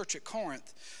to the church at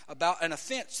Corinth about an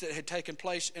offense that had taken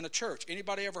place in a church.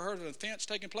 Anybody ever heard of an offense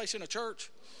taking place in a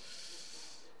church?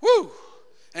 Woo!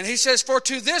 And he says, for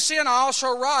to this end I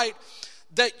also write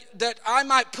that I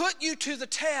might put you to the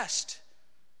test.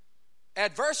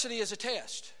 Adversity is a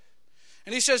test.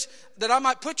 And he says that I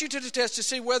might put you to the test to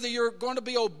see whether you're going to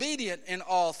be obedient in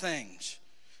all things.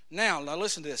 Now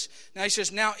listen to this. Now he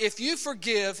says, now if you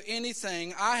forgive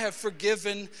anything, I have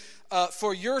forgiven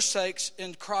for your sakes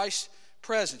in Christ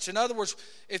presence. In other words,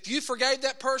 if you forgave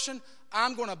that person,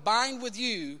 I'm going to bind with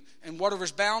you, and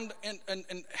whatever's bound in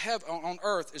heaven, on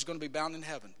earth is going to be bound in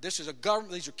heaven. This is a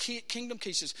government. These are kingdom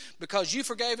keys. Because you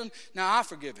forgave him, now I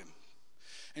forgive him.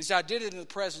 And so I did it in the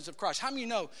presence of Christ. How many of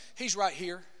you know he's right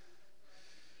here?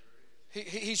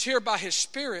 He's here by his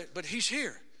Spirit, but he's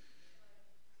here.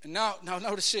 And now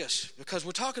notice this, because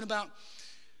we're talking about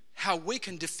how we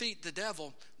can defeat the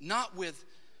devil, not with,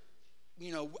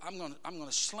 I'm going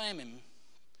to slam him,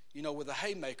 with a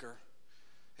haymaker.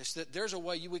 It's that there's a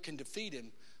way we can defeat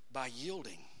him by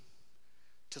yielding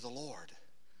to the Lord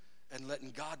and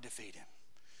letting God defeat him.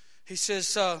 He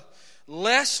says,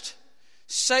 lest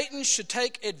Satan should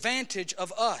take advantage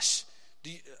of us.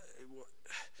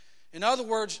 In other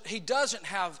words, he doesn't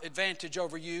have advantage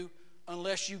over you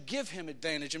unless you give him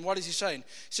advantage. And what is he saying? He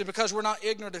said, because we're not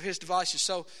ignorant of his devices.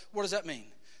 So what does that mean?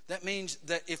 That means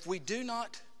that if we do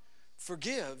not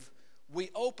forgive, we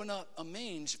open up a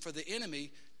means for the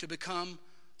enemy to become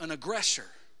an aggressor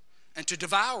and to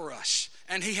devour us.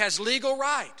 And he has legal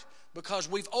right because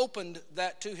we've opened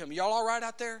that to him. Y'all all right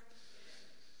out there?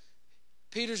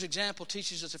 Peter's example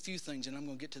teaches us a few things, and I'm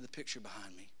going to get to the picture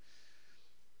behind me.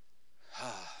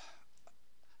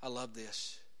 I love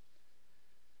this.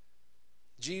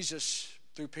 Jesus,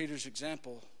 through Peter's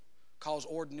example, calls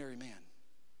ordinary men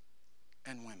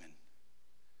and women.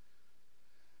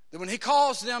 That when he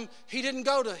calls them, he didn't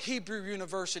go to Hebrew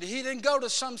University. He didn't go to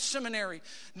some seminary.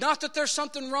 Not that there's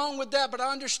something wrong with that, but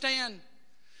I understand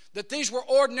that these were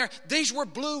ordinary. These were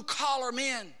blue-collar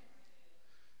men.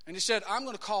 And he said, I'm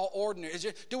going to call ordinary.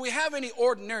 Do we have any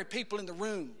ordinary people in the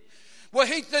room? Well,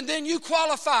 then you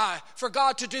qualify for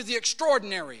God to do the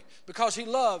extraordinary because he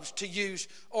loves to use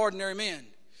ordinary men.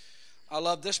 I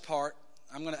love this part.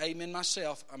 I'm going to amen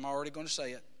myself. I'm already going to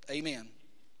say it. Amen.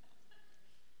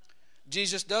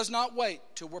 Jesus does not wait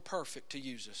till we're perfect to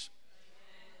use us.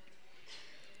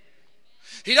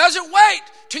 He doesn't wait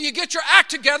till you get your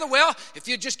act together. Well, if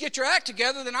you just get your act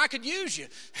together, then I could use you.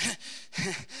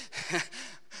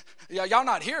 Y'all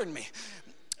not hearing me.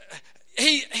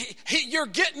 You're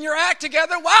getting your act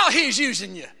together while he's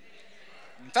using you.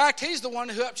 In fact, he's the one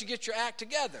who helps you get your act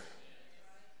together.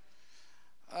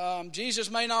 Jesus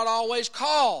may not always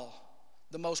call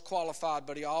the most qualified,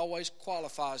 but he always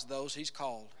qualifies those he's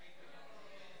called.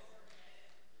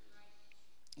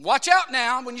 Watch out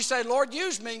now when you say, Lord,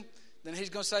 use me. Then he's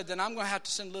going to say, then I'm going to have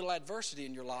to send a little adversity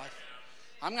in your life.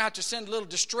 I'm going to have to send a little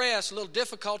distress, a little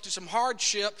difficulty, some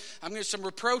hardship. I'm going to some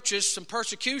reproaches, some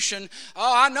persecution.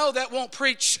 Oh, I know that won't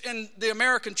preach in the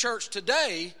American church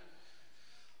today.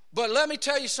 But let me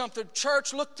tell you something.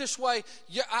 Church, look this way.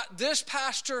 This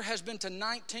pastor has been to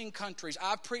 19 countries.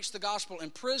 I've preached the gospel in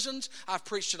prisons. I've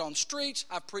preached it on streets.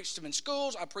 I've preached them in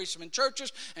schools. I've preached them in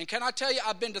churches. And can I tell you,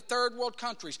 I've been to third world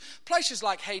countries. Places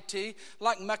like Haiti,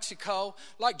 like Mexico,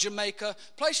 like Jamaica,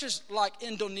 places like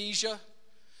Indonesia.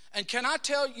 And can I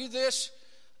tell you this,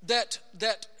 that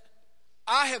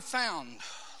I have found,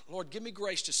 Lord, give me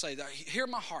grace to say that. Hear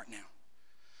my heart now.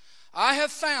 I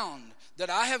have found that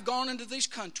I have gone into these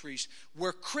countries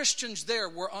where Christians there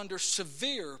were under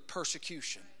severe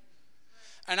persecution.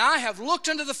 And I have looked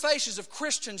into the faces of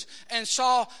Christians and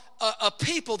saw a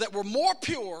people that were more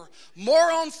pure,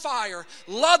 more on fire,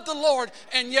 loved the Lord,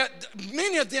 and yet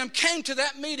many of them came to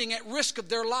that meeting at risk of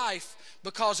their life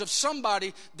because of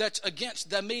somebody that's against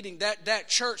the meeting, that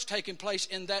church taking place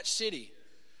in that city.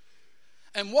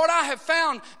 And what I have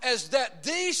found is that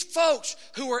these folks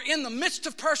who are in the midst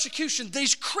of persecution,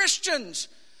 these Christians,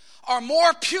 are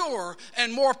more pure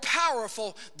and more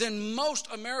powerful than most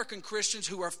American Christians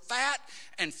who are fat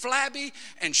and flabby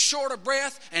and short of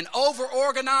breath and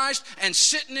over-organized and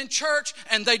sitting in church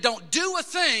and they don't do a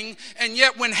thing, and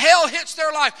yet when hell hits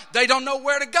their life, they don't know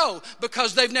where to go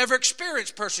because they've never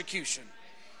experienced persecution.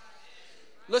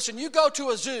 Listen, you go to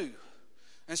a zoo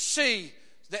and see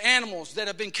the animals that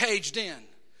have been caged in.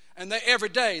 And every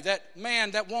day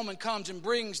that woman comes and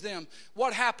brings them.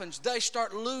 What happens? They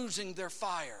start losing their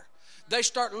fire. They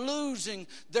start losing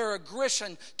their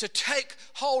aggression to take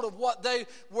hold of what they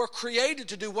were created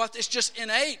to do. What it's just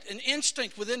innate, an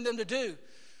instinct within them to do.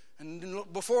 And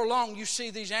before long, you see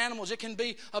these animals. It can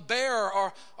be a bear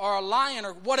or a lion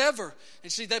or whatever.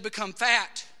 And see, they become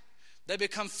fat. They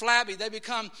become flabby. They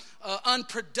become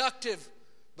unproductive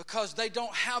because they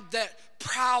don't have that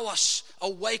prowess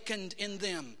awakened in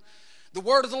them. The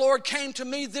word of the Lord came to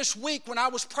me this week when I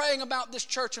was praying about this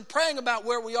church and praying about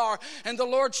where we are. And the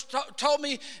Lord told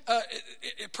me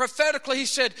prophetically, he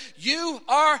said, you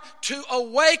are to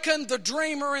awaken the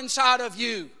dreamer inside of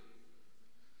you.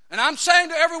 And I'm saying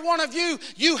to every one of you,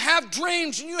 you have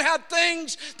dreams and you have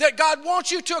things that God wants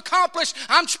you to accomplish.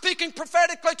 I'm speaking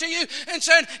prophetically to you and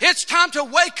saying it's time to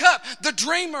wake up the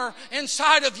dreamer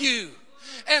inside of you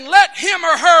and let him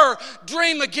or her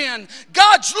dream again.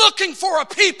 God's looking for a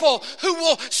people who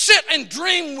will sit and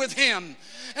dream with him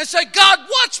and say, God,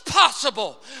 what's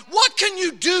possible? What can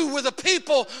you do with a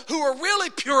people who are really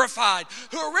purified,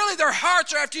 who are really, their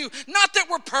hearts are after you? Not that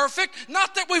we're perfect,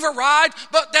 not that we've arrived,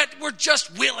 but that we're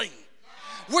just willing.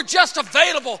 We're just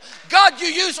available. God, you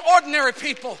use ordinary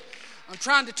people. I'm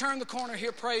trying to turn the corner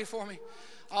here. Pray for me.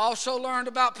 I also learned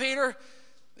about Peter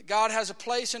that God has a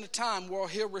place and a time where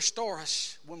he'll restore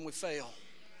us when we fail.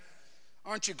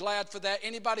 Aren't you glad for that?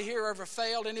 Anybody here ever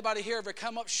failed? Anybody here ever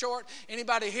come up short?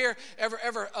 Anybody here ever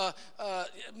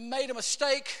made a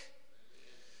mistake?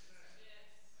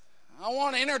 I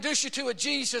want to introduce you to a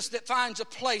Jesus that finds a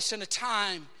place and a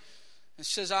time and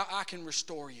says, I can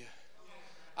restore you.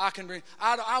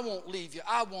 I won't leave you.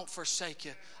 I won't forsake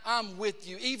you. I'm with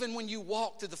you. Even when you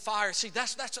walk through the fire. See,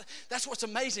 that's what's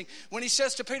amazing. When he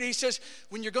says to Peter, he says,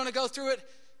 when you're going to go through it,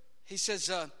 he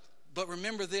says, but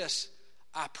remember this,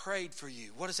 I prayed for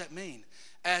you. What does that mean?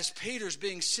 As Peter's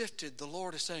being sifted, the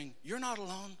Lord is saying, you're not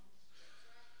alone.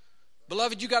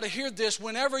 Beloved, you got to hear this.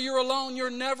 Whenever you're alone, you're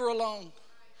never alone.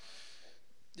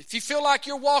 If you feel like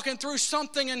you're walking through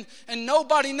something and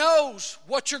nobody knows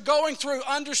what you're going through,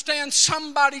 understand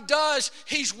somebody does.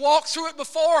 He's walked through it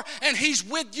before and he's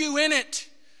with you in it.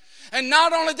 And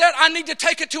not only that, I need to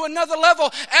take it to another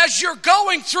level. As you're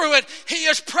going through it, he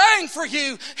is praying for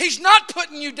you. He's not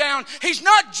putting you down. He's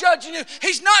not judging you.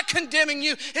 He's not condemning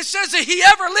you. It says that he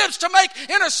ever lives to make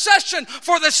intercession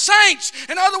for the saints.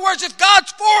 In other words, if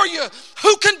God's for you,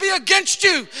 who can be against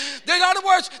you? In other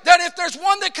words, that if there's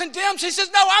one that condemns, he says,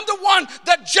 no, I'm the one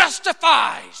that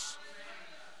justifies.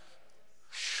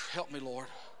 Help me, Lord.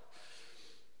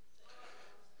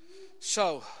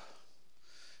 So,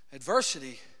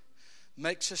 adversity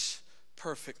makes us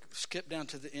perfect. Skip down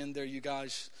to the end there, you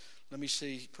guys. Let me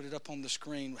see. Put it up on the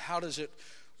screen. How does it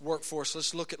work for us?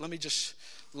 Let's look at, let me just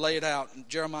lay it out.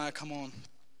 Jeremiah, come on.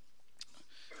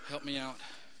 Help me out.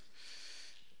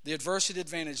 The adversity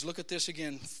advantage. Look at this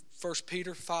again. 1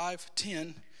 Peter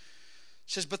 5:10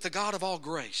 says, but the God of all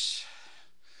grace.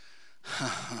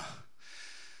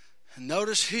 And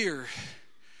notice here,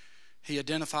 he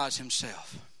identifies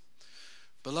himself.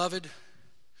 Beloved,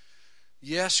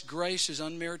 yes, grace is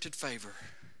unmerited favor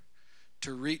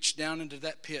to reach down into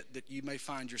that pit that you may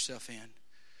find yourself in.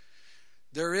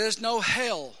 There is no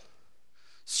hell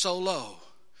so low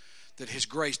that his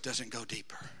grace doesn't go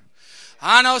deeper.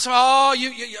 I know some,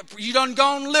 you done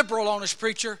gone liberal on us,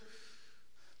 preacher.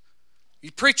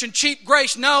 You preaching cheap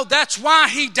grace. No, that's why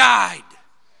he died.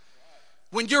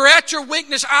 When you're at your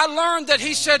weakness, I learned that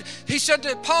he said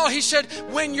to Paul, he said,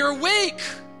 when you're weak,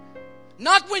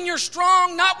 not when you're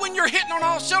strong, not when you're hitting on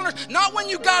all cylinders, not when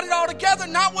you got it all together,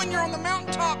 not when you're on the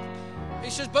mountaintop. He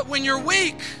says, but when you're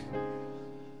weak,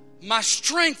 my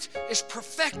strength is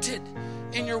perfected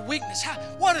in your weakness.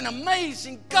 What an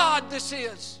amazing God this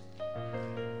is.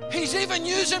 He's even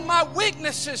using my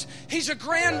weaknesses. He's a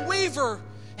grand weaver.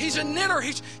 He's a knitter.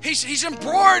 He's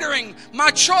embroidering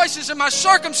my choices and my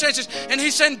circumstances. And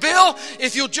he's saying, Bill,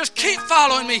 if you'll just keep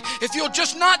following me, if you'll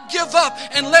just not give up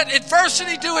and let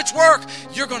adversity do its work,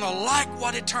 you're going to like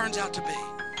what it turns out to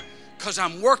be. Because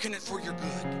I'm working it for your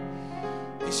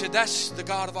good. He said, that's the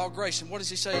God of all grace. And what does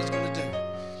he say he's going to do?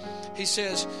 He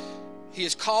says, he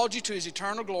has called you to his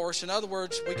eternal glory. So in other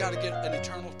words, we got to get an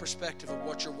eternal perspective of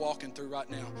what you're walking through right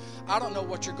now. I don't know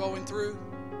what you're going through.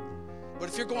 But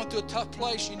if you're going through a tough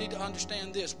place, you need to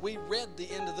understand this. We read the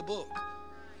end of the book.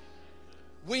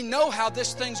 We know how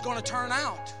this thing's going to turn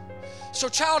out. So,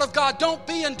 child of God, don't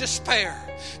be in despair.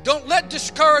 Don't let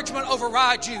discouragement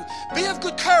override you. Be of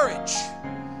good courage.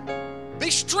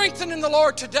 Be strengthened in the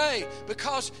Lord today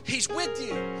because he's with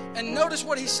you. And notice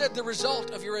what he said the result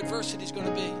of your adversity is going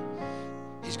to be.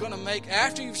 He's going to make,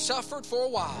 after you've suffered for a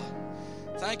while.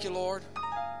 Thank you, Lord.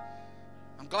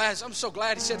 I'm so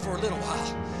glad he said for a little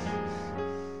while.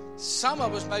 Some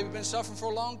of us maybe been suffering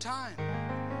for a long time.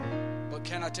 But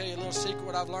can I tell you a little secret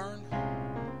what I've learned?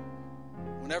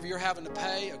 Whenever you're having to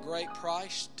pay a great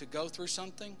price to go through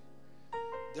something,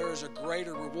 there is a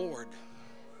greater reward.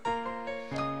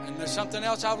 And there's something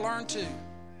else I've learned too.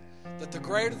 That the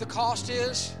greater the cost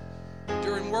is,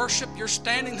 during worship, you're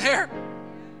standing there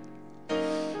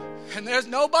and there's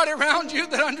nobody around you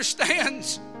that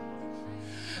understands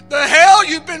the hell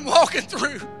you've been walking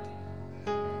through.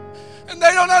 And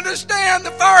they don't understand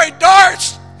the fiery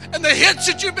darts and the hits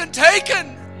that you've been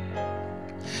taking.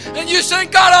 And you say,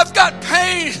 God, I've got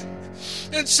pain.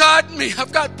 inside me.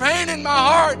 I've got pain in my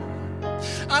heart.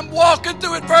 I'm walking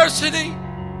through adversity.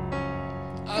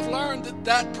 I've learned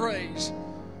that praise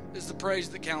is the praise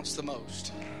that counts the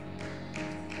most.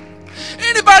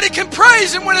 Anybody can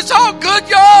praise Him when it's all good,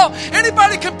 y'all.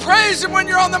 Anybody can praise Him when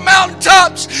you're on the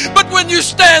mountaintops. But when you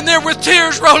stand there with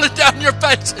tears rolling down your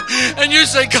face and you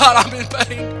say, God, I'm in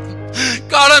pain.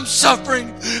 God, I'm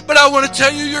suffering. But I want to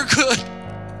tell you, you're good.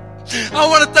 I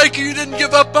want to thank you didn't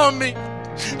give up on me.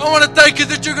 I want to thank you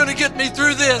that you're going to get me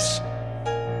through this.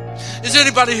 Does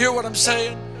anybody hear what I'm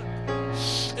saying?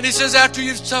 And He says, after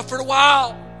you've suffered a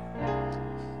while,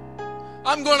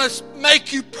 I'm going to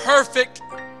make you perfect.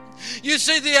 You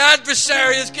see, the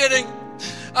adversary is getting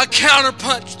a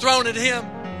counterpunch thrown at him.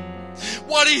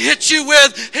 What he hit you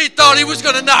with, he thought he was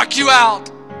going to knock you out.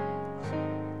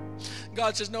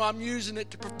 God says, no, I'm using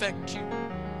it to perfect you.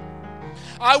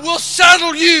 I will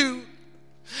settle you,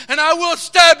 and I will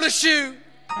establish you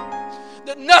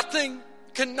that nothing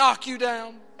can knock you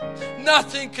down.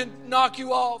 Nothing can knock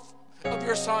you off of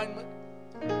your assignment.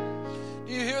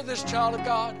 Do you hear this, child of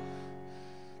God?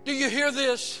 Do you hear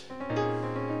this?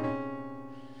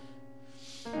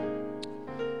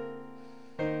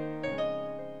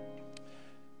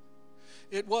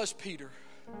 It was Peter.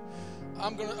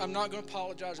 I'm not going to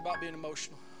apologize about being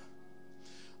emotional.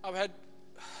 I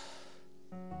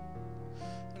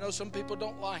know some people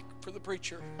don't like for the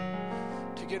preacher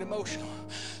to get emotional.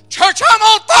 Church, I'm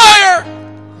on fire.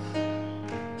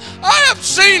 I have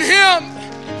seen Him.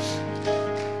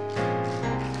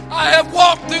 I have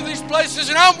walked through these places,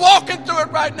 and I'm walking through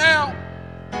it right now.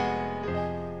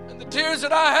 And the tears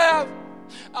that I have,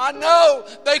 I know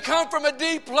they come from a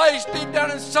deep place, deep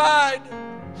down inside,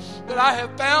 that I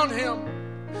have found Him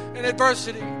in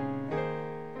adversity.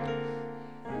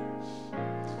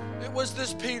 It was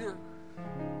this Peter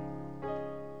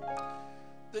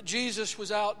that Jesus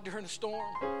was out during a storm.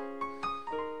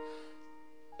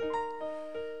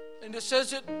 And it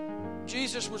says that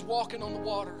Jesus was walking on the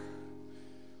water.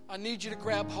 I need you to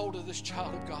grab hold of this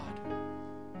child of God.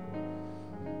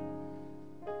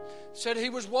 It said He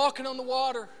was walking on the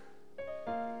water.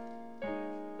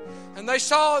 And they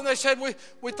said,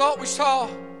 we thought we saw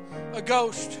a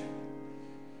ghost.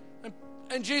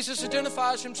 And Jesus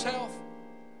identifies Himself.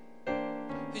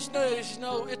 He says,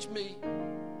 no, it's me.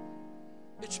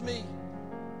 It's me.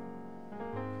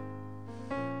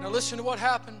 Now listen to what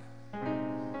happened.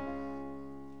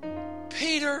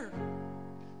 Peter,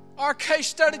 our case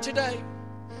study today,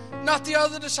 not the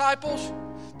other disciples.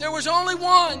 There was only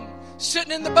one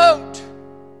sitting in the boat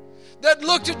that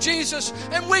looked at Jesus,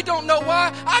 and we don't know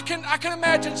why. I can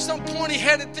imagine some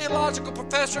pointy-headed theological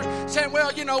professor saying,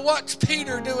 well, you know, what's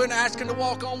Peter doing asking to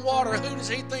walk on water? Who does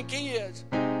he think he is?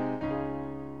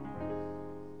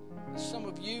 Some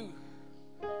of you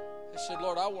have said,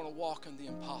 Lord, I want to walk in the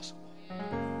impossible.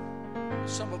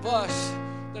 Some of us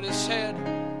that have said,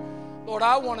 Lord,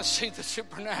 I want to see the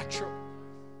supernatural.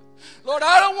 Lord,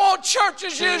 I don't want church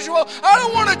as usual. I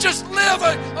don't want to just live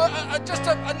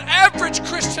an average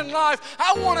Christian life.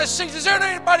 I want to see. Does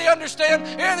anybody understand?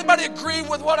 Anybody agree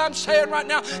with what I'm saying right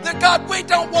now? That God, we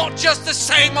don't want just the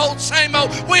same old, same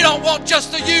old. We don't want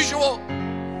just the usual.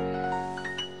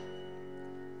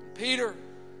 Peter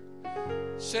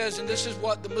says, and this is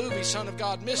what the movie Son of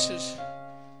God misses.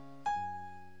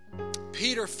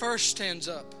 Peter first stands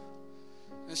up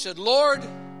and said, Lord,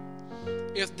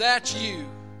 if that's you,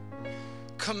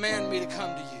 command me to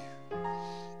come to you.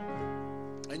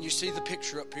 And you see the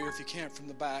picture up here, if you can, from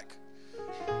the back.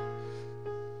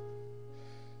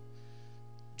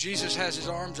 Jesus has His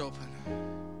arms open.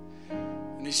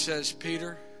 And He says,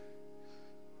 Peter,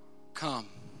 come.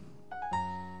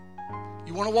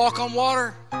 You want to walk on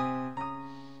water?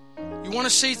 You want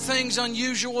to see things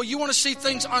unusual? You want to see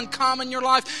things uncommon in your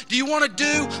life? Do you want to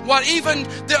do what even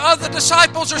the other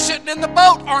disciples are sitting in the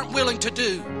boat aren't willing to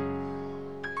do?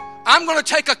 I'm going to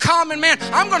take a common man.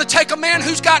 I'm going to take a man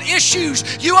who's got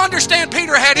issues. You understand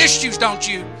Peter had issues, don't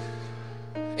you?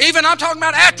 Even I'm talking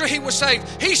about after he was saved.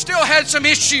 He still had some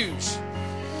issues.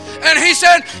 And he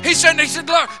said,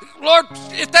 Lord,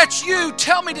 if that's you,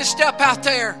 tell me to step out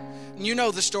there. And you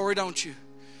know the story, don't you?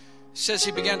 It says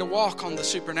he began to walk on the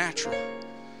supernatural.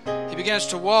 He begins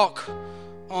to walk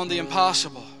on the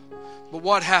impossible. But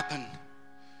what happened?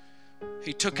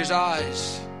 He took his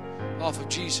eyes off of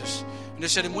Jesus. And it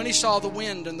said, and when he saw the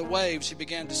wind and the waves, he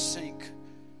began to sink.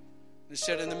 And it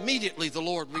said, and immediately the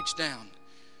Lord reached down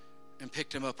and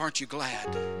picked him up. Aren't you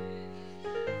glad?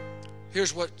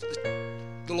 Here's what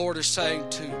the Lord is saying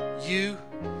to you.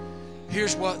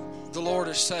 Here's what the Lord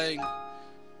is saying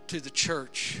to the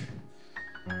church.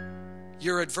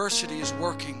 Your adversity is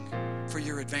working for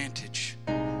your advantage.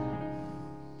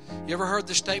 You ever heard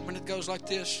the statement that goes like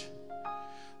this?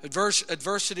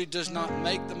 Adversity does not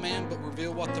make the man, but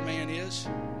reveal what the man is.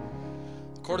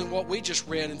 According to what we just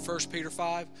read in 1 Peter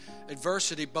 5,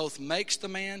 adversity both makes the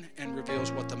man and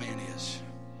reveals what the man is.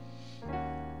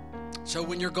 So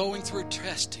when you're going through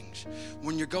testings,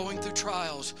 when you're going through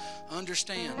trials,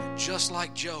 understand, just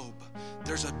like Job,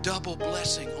 there's a double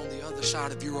blessing on the other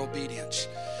side of your obedience.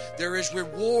 There is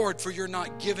reward for your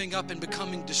not giving up and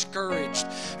becoming discouraged.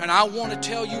 And I want to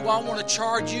tell you, I want to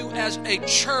charge you as a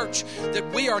church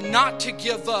that we are not to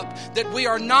give up, that we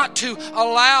are not to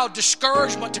allow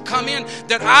discouragement to come in,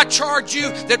 that I charge you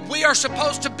that we are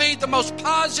supposed to be the most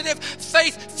positive,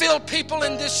 faith-filled people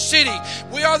in this city.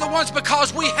 We are the ones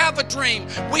because we have a dream,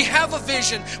 we have a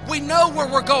vision, we know where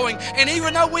we're going. And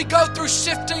even though we go through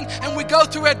sifting and we go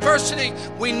through adversity,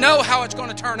 we know how it's going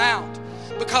to turn out.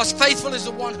 Because faithful is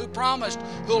the one who promised,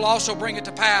 who will also bring it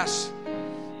to pass.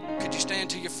 Could you stand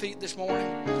to your feet this morning?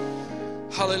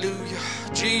 Hallelujah.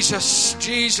 Jesus,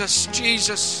 Jesus,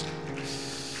 Jesus.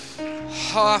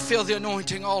 Oh, I feel the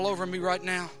anointing all over me right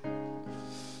now.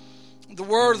 The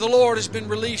word of the Lord has been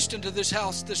released into this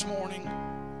house this morning.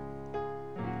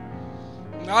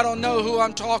 And I don't know who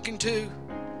I'm talking to.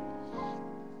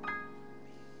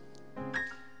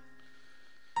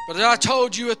 But as I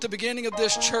told you at the beginning of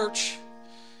this church,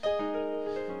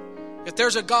 if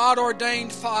there's a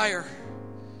God-ordained fire,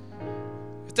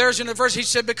 if there's an adversity, he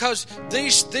said, because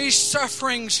these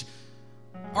sufferings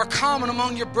are common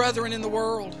among your brethren in the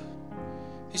world.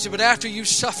 He said, but after you've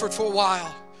suffered for a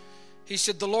while, he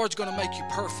said, the Lord's going to make you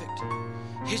perfect.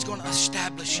 He's going to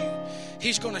establish you.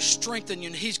 He's going to strengthen you,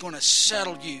 and He's going to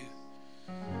settle you.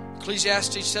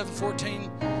 Ecclesiastes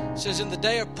 7:14 says, in the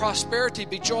day of prosperity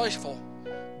be joyful,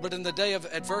 but in the day of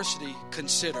adversity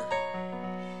consider.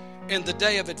 In the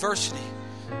day of adversity,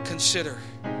 consider.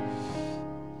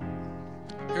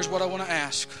 Here's what I want to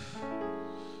ask.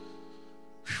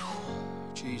 Whew,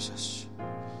 Jesus.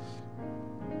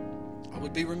 I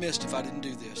would be remiss if I didn't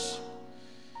do this.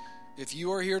 If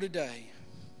you are here today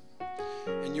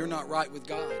and you're not right with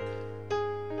God,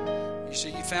 you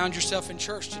see, you found yourself in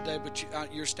church today, but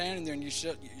you're standing there and you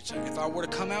say, if I were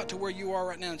to come out to where you are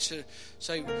right now and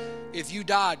say, if you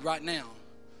died right now,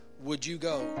 would you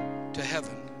go to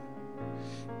heaven?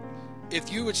 If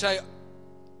you would say,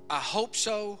 I hope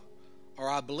so, or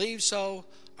I believe so,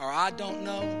 or I don't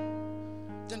know,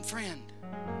 then friend,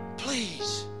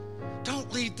 please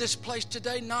don't leave this place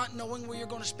today not knowing where you're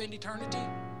going to spend eternity.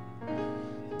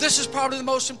 This is probably the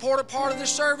most important part of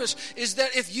this service, is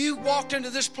that if you walked into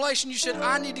this place and you said,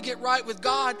 I need to get right with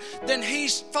God, then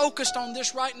He's focused on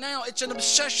this right now. It's an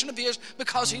obsession of His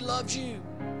because He loves you.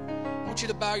 I want you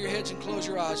to bow your heads and close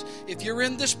your eyes. If you're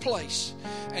in this place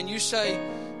and you say,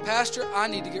 Pastor, I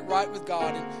need to get right with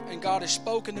God, and God has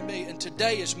spoken to me, and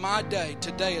today is my day.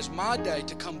 Today is my day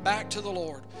to come back to the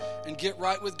Lord and get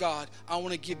right with God. I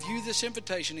want to give you this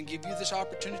invitation and give you this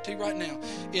opportunity right now.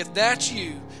 If that's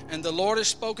you and the Lord has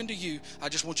spoken to you, I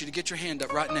just want you to get your hand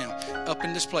up right now, up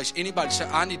in this place. Anybody say,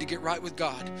 I need to get right with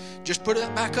God. Just put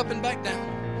it back up and back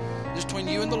down. Just between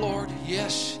you and the Lord.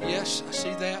 Yes, yes, I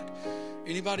see that.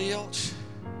 Anybody else?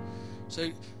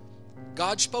 Say,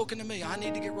 God's spoken to me. I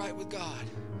need to get right with God.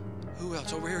 Who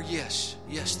else? Over here? Yes.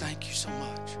 Yes, thank you so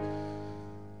much.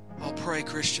 I'll pray,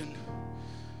 Christian.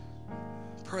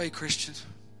 Pray, Christian.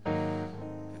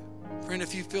 Friend,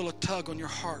 if you feel a tug on your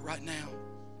heart right now,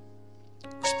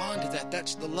 respond to that.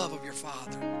 That's the love of your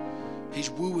Father. He's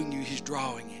wooing you. He's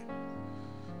drawing you.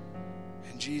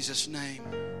 In Jesus' name.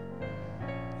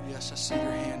 Yes, I see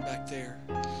your hand back there.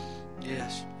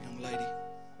 Yes, young lady.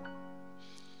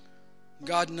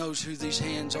 God knows who these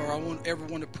hands are. I want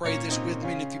everyone to pray this with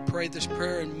me. And if you pray this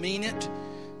prayer and mean it,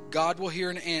 God will hear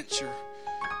an answer.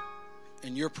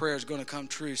 And your prayer is going to come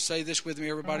true. Say this with me,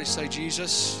 everybody. Say,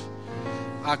 Jesus,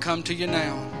 I come to you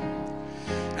now.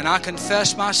 And I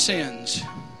confess my sins.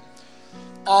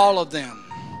 All of them.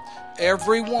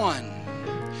 Every one.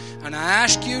 And I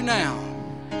ask you now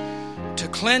to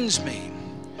cleanse me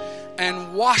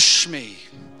and wash me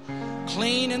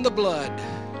clean in the blood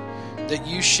that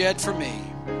you shed for me.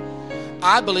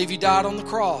 I believe you died on the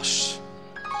cross,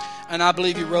 and I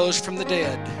believe you rose from the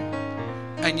dead,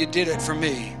 and you did it for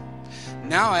me.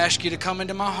 Now I ask you to come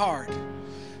into my heart,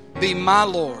 be my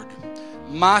Lord,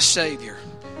 my Savior,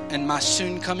 and my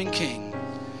soon coming King.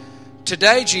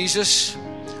 Today, Jesus,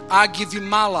 I give you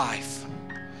my life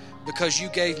because you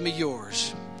gave me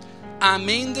yours. I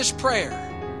mean this prayer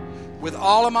with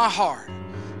all of my heart.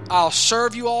 I'll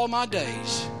serve you all my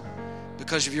days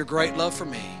because of your great love for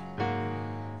me.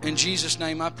 In Jesus'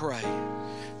 name I pray.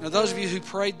 Now, those of you who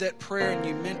prayed that prayer and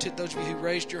you meant it, those of you who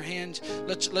raised your hands,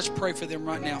 let's pray for them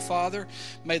right now. Father,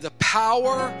 may the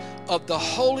power of the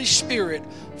Holy Spirit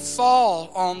fall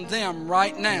on them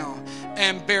right now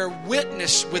and bear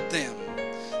witness with them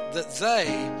that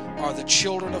they are the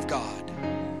children of God.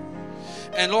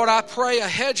 And Lord, I pray a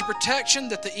hedge of protection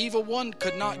that the evil one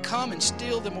could not come and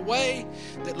steal them away.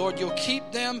 That, Lord, you'll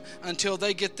keep them until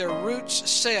they get their roots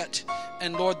set.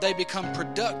 And, Lord, they become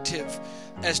productive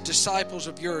as disciples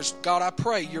of yours. God, I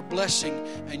pray your blessing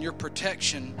and your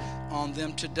protection on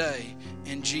them today.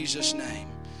 In Jesus' name,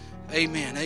 amen.